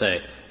FLSA.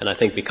 And I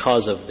think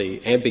because of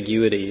the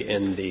ambiguity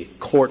in the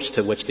courts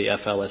to which the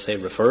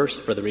FLSA refers,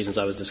 for the reasons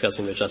I was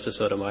discussing with Justice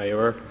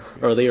Sotomayor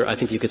earlier, I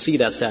think you could see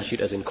that statute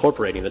as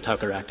incorporating the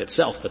Tucker Act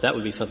itself, but that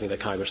would be something that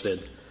Congress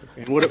did.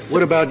 And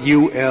what about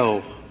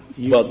UL?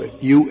 UL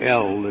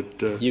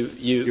that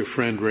your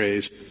friend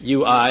raised.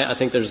 UI, I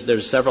think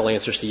there's several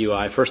answers to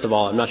UI. First of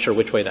all, I'm not sure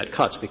which way that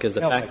cuts because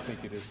the fact I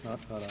think it is not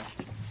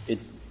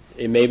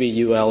it may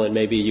be UL and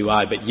may be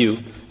UI, but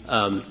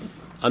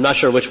I'm not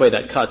sure which way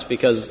that cuts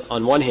because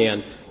on one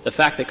hand, the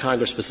fact that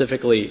Congress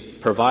specifically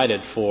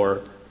provided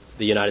for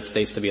the United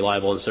States to be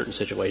liable in certain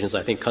situations,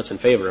 I think cuts in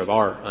favor of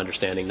our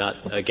understanding, not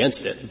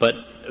against it. But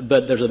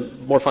there's a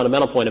more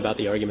fundamental point about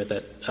the argument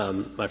that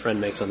my friend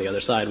makes on the other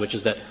side, which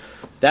is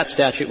that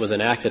statute was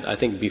enacted, I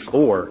think,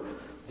 before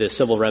the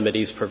civil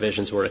remedies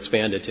provisions were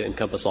expanded to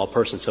encompass all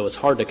persons. So it's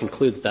hard to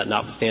conclude that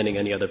notwithstanding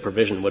any other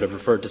provision would have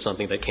referred to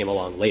something that came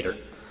along later.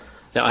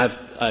 Now,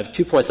 I have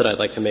 2 points that I'd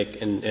like to make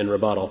in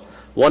rebuttal.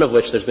 One of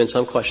which there's been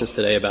some questions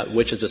today about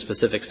which is the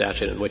specific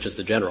statute and which is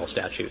the general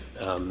statute.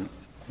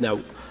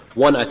 Now,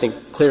 one, I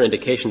think, clear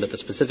indication that the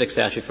specific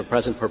statute for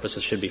present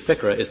purposes should be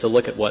FCRA is to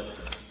look at what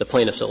the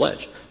plaintiffs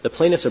allege. The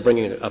plaintiffs are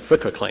bringing a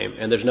FCRA claim,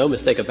 and there's no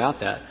mistake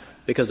about that,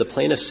 because the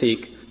plaintiffs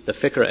seek the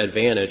FCRA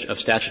advantage of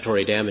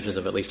statutory damages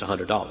of at least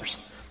 $100.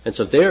 And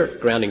so they're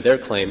grounding their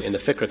claim in the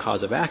FCRA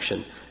cause of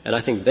action, and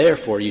I think,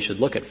 therefore, you should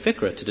look at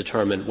FCRA to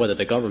determine whether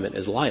the government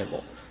is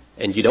liable.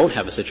 And you don't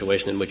have a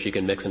situation in which you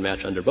can mix and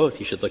match under both.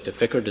 You should look to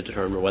FCRA to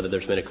determine whether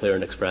there's been a clear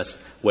and express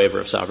waiver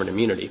of sovereign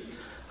immunity.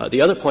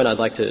 The other point I'd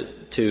like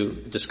to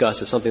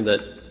discuss is something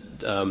that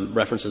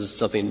references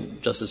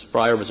something Justice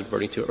Breyer was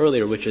referring to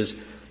earlier, which is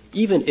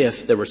even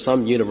if there were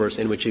some universe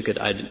in which you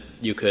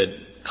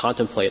could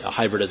contemplate a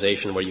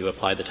hybridization where you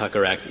apply the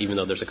Tucker Act even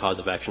though there's a cause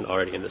of action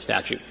already in the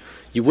statute,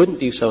 you wouldn't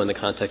do so in the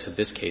context of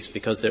this case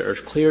because there are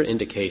clear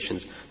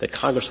indications that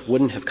Congress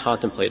wouldn't have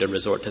contemplated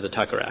resort to the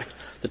Tucker Act.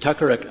 The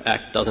Tucker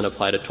Act doesn't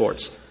apply to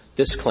torts.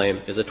 This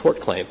claim is a tort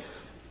claim.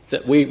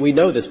 That we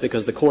know this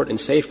because the court in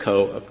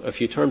Safeco a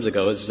few terms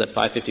ago, this is at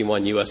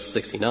 551 U.S.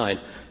 69,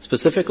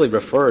 specifically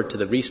referred to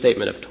the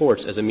restatement of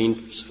torts as a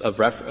means of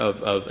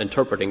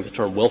interpreting the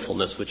term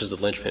willfulness, which is the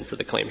linchpin for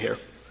the claim here.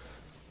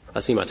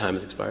 I see my time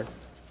has expired.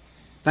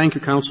 Thank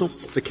you, counsel.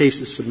 The case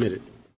is submitted.